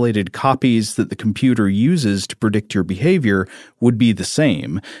simulated copies that the computer uses to predict your behavior would be the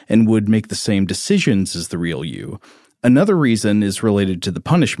same and would make the same decisions as the real you. Another reason is related to the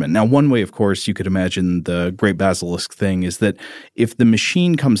punishment. Now, one way, of course, you could imagine the Great Basilisk thing is that if the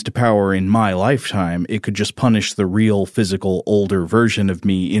machine comes to power in my lifetime, it could just punish the real, physical, older version of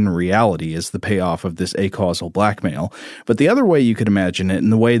me in reality as the payoff of this acausal blackmail. But the other way you could imagine it,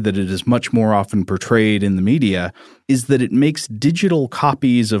 and the way that it is much more often portrayed in the media, is that it makes digital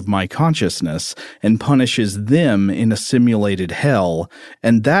copies of my consciousness and punishes them in a simulated hell.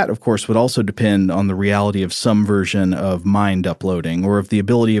 And that, of course, would also depend on the reality of some version of mind uploading, or of the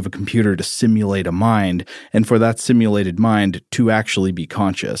ability of a computer to simulate a mind, and for that simulated mind to actually be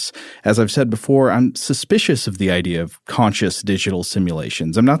conscious. As I've said before, I'm suspicious of the idea of conscious digital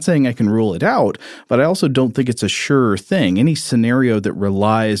simulations. I'm not saying I can rule it out, but I also don't think it's a sure thing. Any scenario that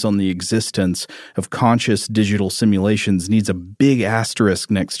relies on the existence of conscious digital simulations needs a big asterisk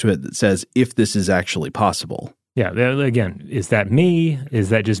next to it that says if this is actually possible. Yeah, again, is that me? Is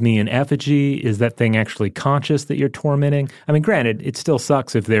that just me in effigy? Is that thing actually conscious that you're tormenting? I mean, granted, it still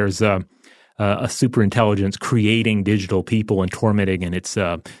sucks if there's a superintelligence creating digital people and tormenting in its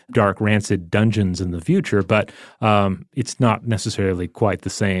dark, rancid dungeons in the future, but it's not necessarily quite the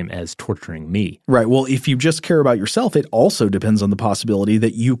same as torturing me. Right. Well, if you just care about yourself, it also depends on the possibility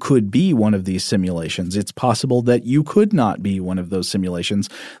that you could be one of these simulations. It's possible that you could not be one of those simulations.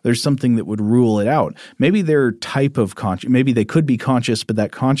 There's something that would rule it out. Maybe their type of maybe they could be conscious, but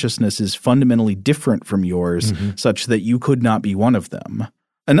that consciousness is fundamentally different from yours, such that you could not be one of them.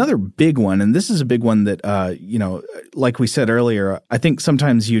 Another big one, and this is a big one that, like we said earlier, I think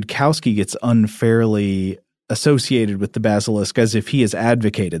sometimes Yudkowsky gets unfairly associated with the basilisk as if he has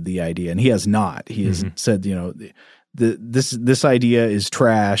advocated the idea, and he has not. He has said, this idea is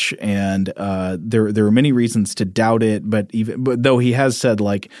trash, and there are many reasons to doubt it. But though he has said,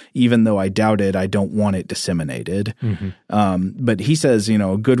 like, even though I doubt it, I don't want it disseminated. But he says,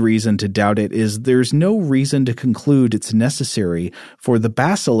 a good reason to doubt it is there's no reason to conclude it's necessary for the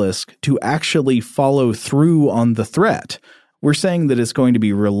basilisk to actually follow through on the threat. We're saying that it's going to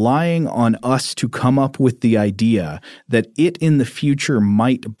be relying on us to come up with the idea that it in the future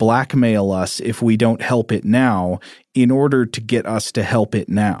might blackmail us if we don't help it now in order to get us to help it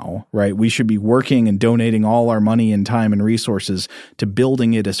now, right? We should be working and donating all our money and time and resources to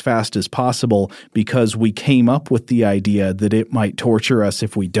building it as fast as possible because we came up with the idea that it might torture us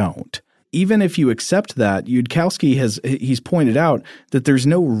if we don't. Even if you accept that, Yudkowsky he's pointed out that there's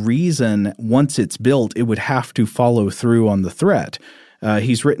no reason once it's built it would have to follow through on the threat.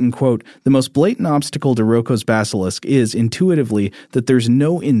 He's written, quote, "The most blatant obstacle to Rocco's basilisk is, intuitively, that there's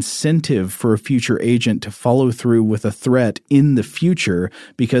no incentive for a future agent to follow through with a threat in the future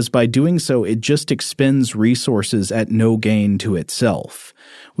because by doing so it just expends resources at no gain to itself.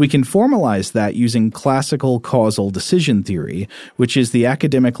 We can formalize that using classical causal decision theory, which is the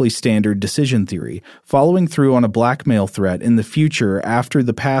academically standard decision theory. Following through on a blackmail threat in the future after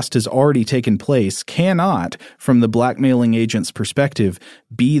the past has already taken place cannot, from the blackmailing agent's perspective,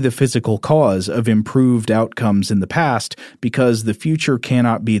 be the physical cause of improved outcomes in the past because the future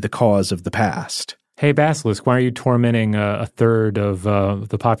cannot be the cause of the past." Hey, Basilisk, why are you tormenting a third of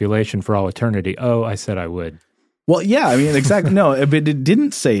the population for all eternity? Oh, I said I would. Well, yeah, I mean, exactly. No, but it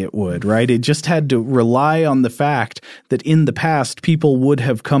didn't say it would, right? It just had to rely on the fact that in the past, people would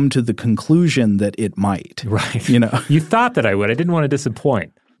have come to the conclusion that it might. Right. You thought that I would. I didn't want to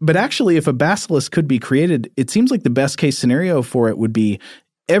disappoint. But actually, if a basilisk could be created, it seems like the best case scenario for it would be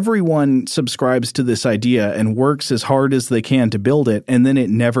everyone subscribes to this idea and works as hard as they can to build it, and then it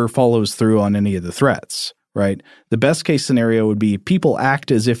never follows through on any of the threats, right? The best case scenario would be people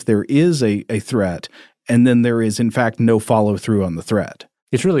act as if there is a threat, and then there is, in fact, no follow-through on the threat.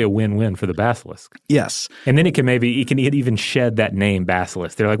 It's really a win-win for the basilisk. Yes. And then it can even shed that name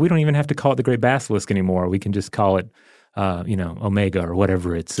basilisk. They're like, we don't even have to call it the Great Basilisk anymore. We can just call it, Omega or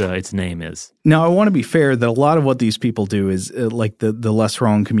whatever its name is. Now, I want to be fair that a lot of what these people do is like the less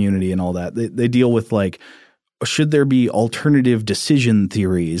wrong community and all that. They deal with like, should there be alternative decision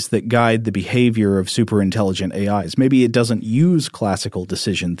theories that guide the behavior of superintelligent AIs? Maybe it doesn't use classical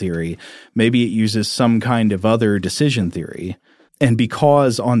decision theory. Maybe it uses some kind of other decision theory. And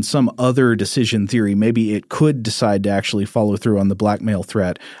because on some other decision theory, maybe it could decide to actually follow through on the blackmail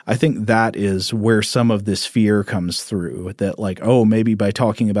threat, I think that is where some of this fear comes through, that like, oh, maybe by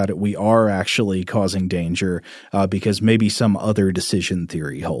talking about it, we are actually causing danger because maybe some other decision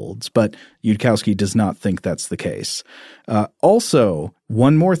theory holds. But Yudkowsky does not think that's the case. Also,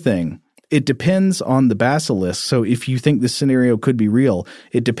 one more thing. It depends on the basilisk. So if you think this scenario could be real,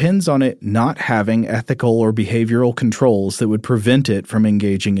 it depends on it not having ethical or behavioral controls that would prevent it from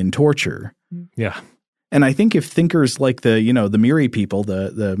engaging in torture. Yeah. And I think if thinkers like the MIRI people,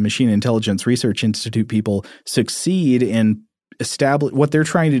 the Machine Intelligence Research Institute people, succeed in what they're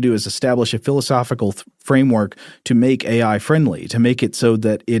trying to do is establish a philosophical framework to make AI friendly, to make it so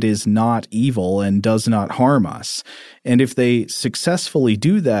that it is not evil and does not harm us. And if they successfully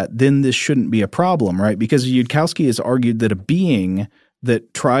do that, then this shouldn't be a problem, right? Because Yudkowsky has argued that a being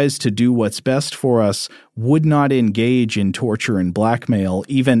that tries to do what's best for us would not engage in torture and blackmail,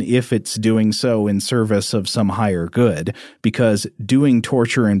 even if it's doing so in service of some higher good, because doing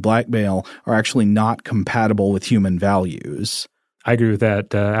torture and blackmail are actually not compatible with human values. I agree with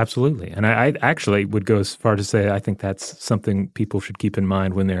that absolutely. And I actually would go as far to say I think that's something people should keep in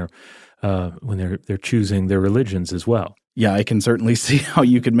mind when they're choosing their religions as well. Yeah, I can certainly see how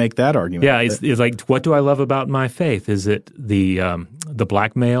you could make that argument. Yeah, it's like, what do I love about my faith? Is it the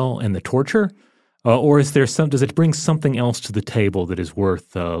blackmail and the torture, or is there does it bring something else to the table that is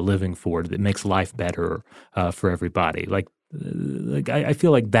worth living for, that makes life better for everybody? I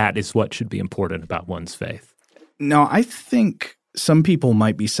feel like that is what should be important about one's faith. No, I think some people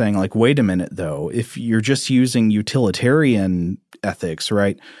might be saying, like, wait a minute, though, if you're just using utilitarian ethics,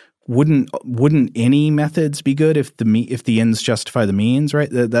 right? Wouldn't any methods be good if the ends justify the means, right?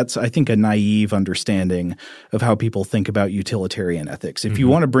 That's, I think, a naive understanding of how people think about utilitarian ethics. If you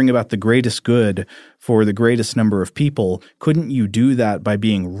want to bring about the greatest good for the greatest number of people, couldn't you do that by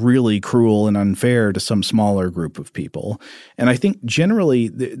being really cruel and unfair to some smaller group of people? And I think generally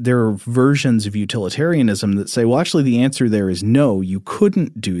there are versions of utilitarianism that say, well, actually the answer there is no, you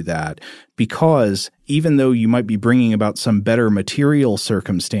couldn't do that because even though you might be bringing about some better material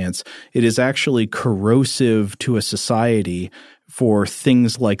circumstance, it is actually corrosive to a society for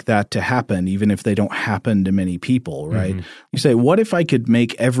things like that to happen, even if they don't happen to many people, right? Mm-hmm. You say, what if I could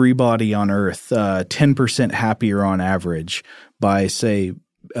make everybody on Earth 10% happier on average by, say,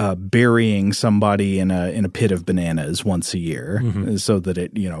 burying somebody in a pit of bananas once a year, so that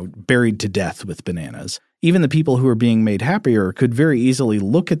it, buried to death with bananas. Even the people who are being made happier could very easily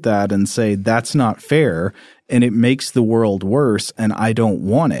look at that and say, that's not fair, and it makes the world worse, and I don't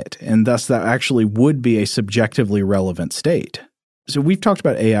want it. And thus that actually would be a subjectively relevant state. So we've talked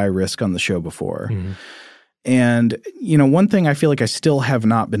about AI risk on the show before. Mm-hmm. And, one thing I feel like I still have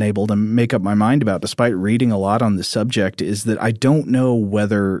not been able to make up my mind about, despite reading a lot on the subject, is that I don't know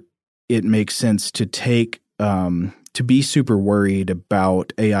whether it makes sense to to be super worried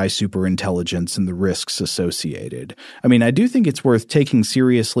about AI superintelligence and the risks associated. I mean, I do think it's worth taking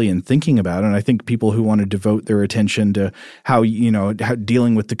seriously and thinking about, and I think people who want to devote their attention to how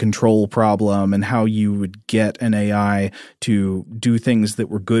dealing with the control problem and how you would get an AI to do things that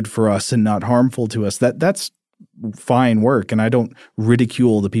were good for us and not harmful to us, that's fine work, and I don't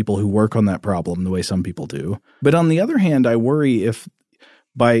ridicule the people who work on that problem the way some people do. But on the other hand, I worry if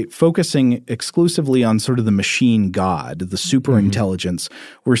by focusing exclusively on sort of the machine god, the superintelligence,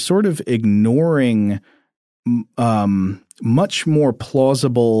 we're sort of ignoring much more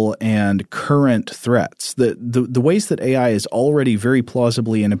plausible and current threats. The ways that AI is already very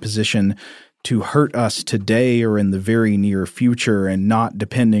plausibly in a position to hurt us today or in the very near future and not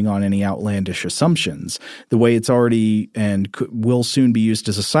depending on any outlandish assumptions. The way it's already and will soon be used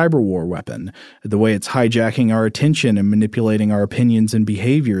as a cyber war weapon. The way it's hijacking our attention and manipulating our opinions and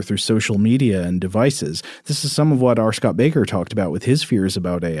behavior through social media and devices. This is some of what R. Scott Baker talked about with his fears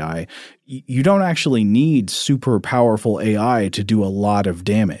about AI. You don't actually need super powerful AI to do a lot of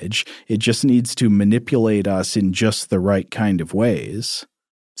damage. It just needs to manipulate us in just the right kind of ways.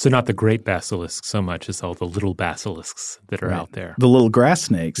 So not the Great Basilisk so much as all the little basilisks that are out there. The little grass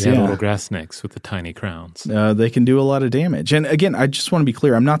snakes. Yeah, the little grass snakes with the tiny crowns. They can do a lot of damage. And again, I just want to be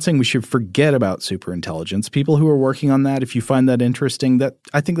clear. I'm not saying we should forget about superintelligence. People who are working on that, if you find that interesting,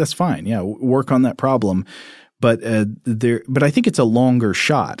 I think that's fine. Yeah, work on that problem. But I think it's a longer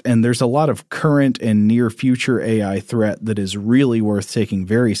shot, and there's a lot of current and near future AI threat that is really worth taking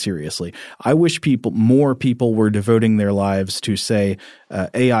very seriously. I wish more people were devoting their lives to, say,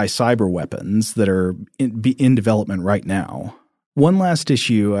 AI cyber weapons that are in development right now. One last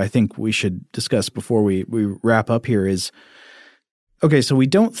issue I think we should discuss before we wrap up here is, okay, so we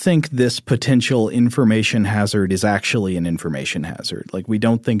don't think this potential information hazard is actually an information hazard. Like, we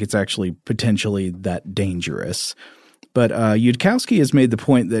don't think it's actually potentially that dangerous. But Yudkowsky has made the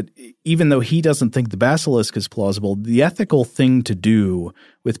point that even though he doesn't think the basilisk is plausible, the ethical thing to do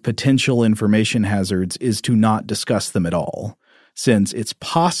with potential information hazards is to not discuss them at all, since it's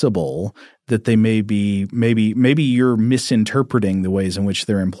possible that they maybe you're misinterpreting the ways in which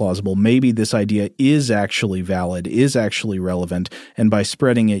they're implausible. Maybe this idea is actually valid, is actually relevant, and by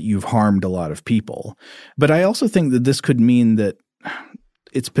spreading it, you've harmed a lot of people. But I also think that this could mean that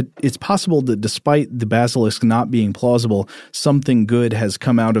it's possible that despite the basilisk not being plausible, something good has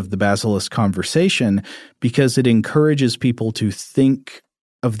come out of the basilisk conversation because it encourages people to think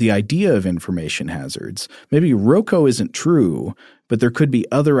of the idea of information hazards. Maybe ROCO isn't true, but there could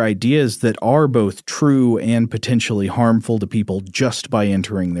be other ideas that are both true and potentially harmful to people just by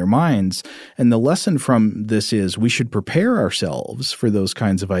entering their minds. And the lesson from this is we should prepare ourselves for those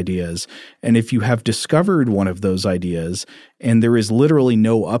kinds of ideas. And if you have discovered one of those ideas and there is literally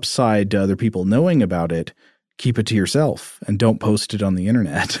no upside to other people knowing about it, keep it to yourself and don't post it on the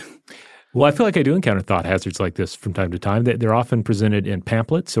internet. Well, I feel like I do encounter thought hazards like this from time to time. They're often presented in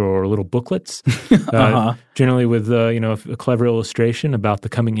pamphlets or little booklets, generally with a clever illustration about the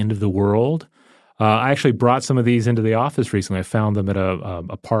coming end of the world. I actually brought some of these into the office recently. I found them at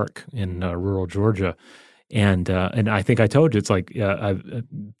a park in rural Georgia. And I think I told you, it's like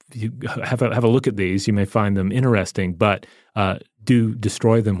you have a look at these. You may find them interesting, but do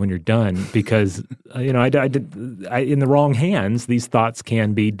destroy them when you're done because in the wrong hands, these thoughts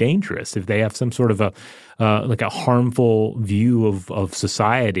can be dangerous if they have some sort of a harmful view of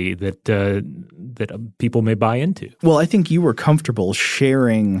society that people may buy into. Well, I think you were comfortable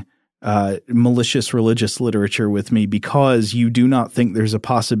sharing malicious religious literature with me because you do not think there's a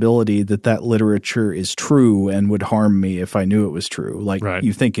possibility that literature is true and would harm me if I knew it was true. Right.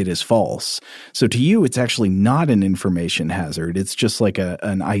 You think it is false. So to you, it's actually not an information hazard. It's just like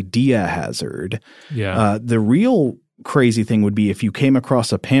an idea hazard. Yeah. The real crazy thing would be if you came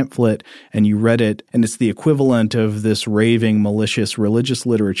across a pamphlet and you read it, and it's the equivalent of this raving, malicious religious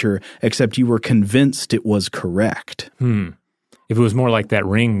literature, except you were convinced it was correct. If it was more like that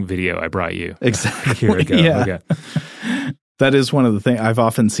Ring video I brought you. Exactly. Here we go. Yeah. Okay. That is one of the things I've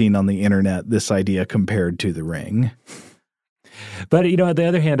often seen on the internet, this idea compared to the Ring. But, on the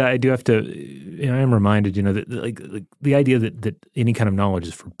other hand, I do have to, I am reminded, that like the idea that any kind of knowledge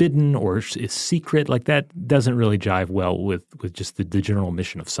is forbidden or is secret, like that doesn't really jive well with just the general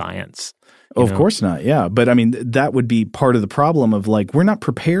mission of science. Of course not, yeah. But I mean, that would be part of the problem of like, we're not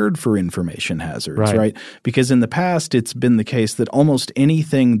prepared for information hazards, right? Because in the past, it's been the case that almost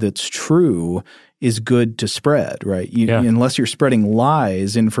anything that's true is good to spread, right? Unless you're spreading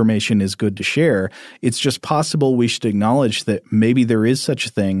lies, information is good to share. It's just possible we should acknowledge that maybe there is such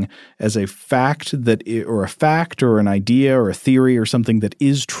a thing as a fact or an idea or a theory or something that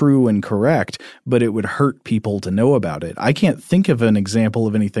is true and correct, but it would hurt people to know about it. I can't think of an example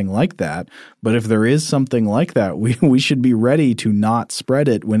of anything like that, but if there is something like that, we should be ready to not spread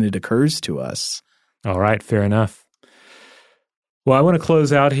it when it occurs to us. All right, fair enough. Well, I want to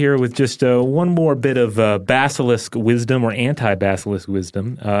close out here with just one more bit of basilisk wisdom or anti-basilisk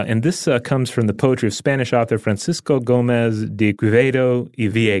wisdom. And this comes from the poetry of Spanish author Francisco Gómez de Quevedo y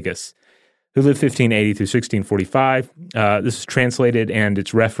Villegas, who lived 1580 through 1645. This is translated and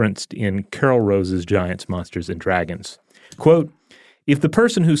it's referenced in Carol Rose's Giants, Monsters, and Dragons. Quote, "If the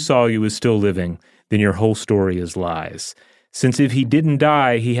person who saw you is still living, then your whole story is lies. Since if he didn't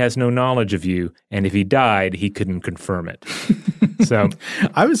die, he has no knowledge of you, and if he died, he couldn't confirm it." So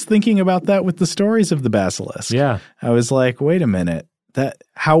I was thinking about that with the stories of the basilisk. Yeah. I was like, wait a minute.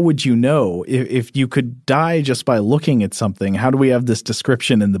 How would you know if you could die just by looking at something? How do we have this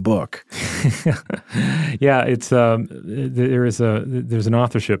description in the book? Yeah, it's there's an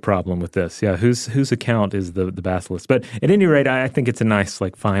authorship problem with this. Yeah, whose account is the basilisk? But at any rate, I think it's a nice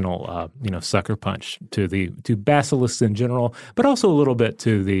final sucker punch to basilisks in general, but also a little bit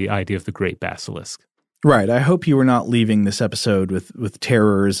to the idea of the Great Basilisk. Right. I hope you were not leaving this episode with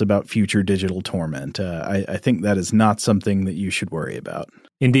terrors about future digital torment. I think that is not something that you should worry about.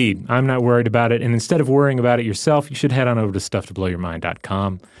 Indeed. I'm not worried about it. And instead of worrying about it yourself, you should head on over to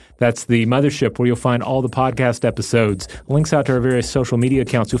stufftoblowyourmind.com. That's the mothership where you'll find all the podcast episodes, links out to our various social media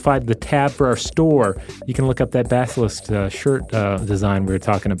accounts. You'll find the tab for our store. You can look up that basilisk shirt design we were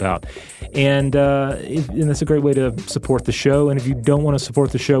talking about. And that's a great way to support the show. And if you don't want to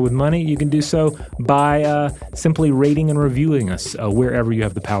support the show with money, you can do so by simply rating and reviewing us wherever you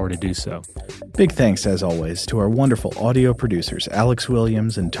have the power to do so. Big thanks, as always, to our wonderful audio producers, Alex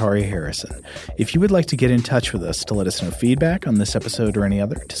Williams and Tari Harrison. If you would like to get in touch with us to let us know feedback on this episode or any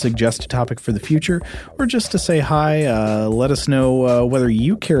other, to suggest a topic for the future, or just to say hi, let us know whether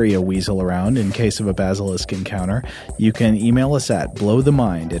you carry a weasel around in case of a basilisk encounter, you can email us at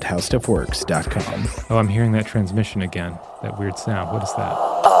blowthemind@howstuffworks.com. Oh, I'm hearing that transmission again. That weird sound. What is that?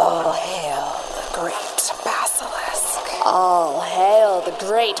 All hail the great basilisk. All hail the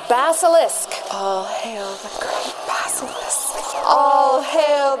great basilisk. All hail the great basilisk. All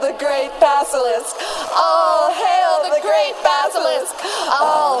hail the great basilisk. All hail the great basilisk.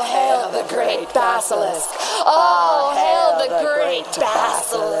 All hail the great basilisk. All hail the great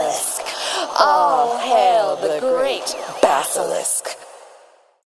basilisk. All hail the great basilisk.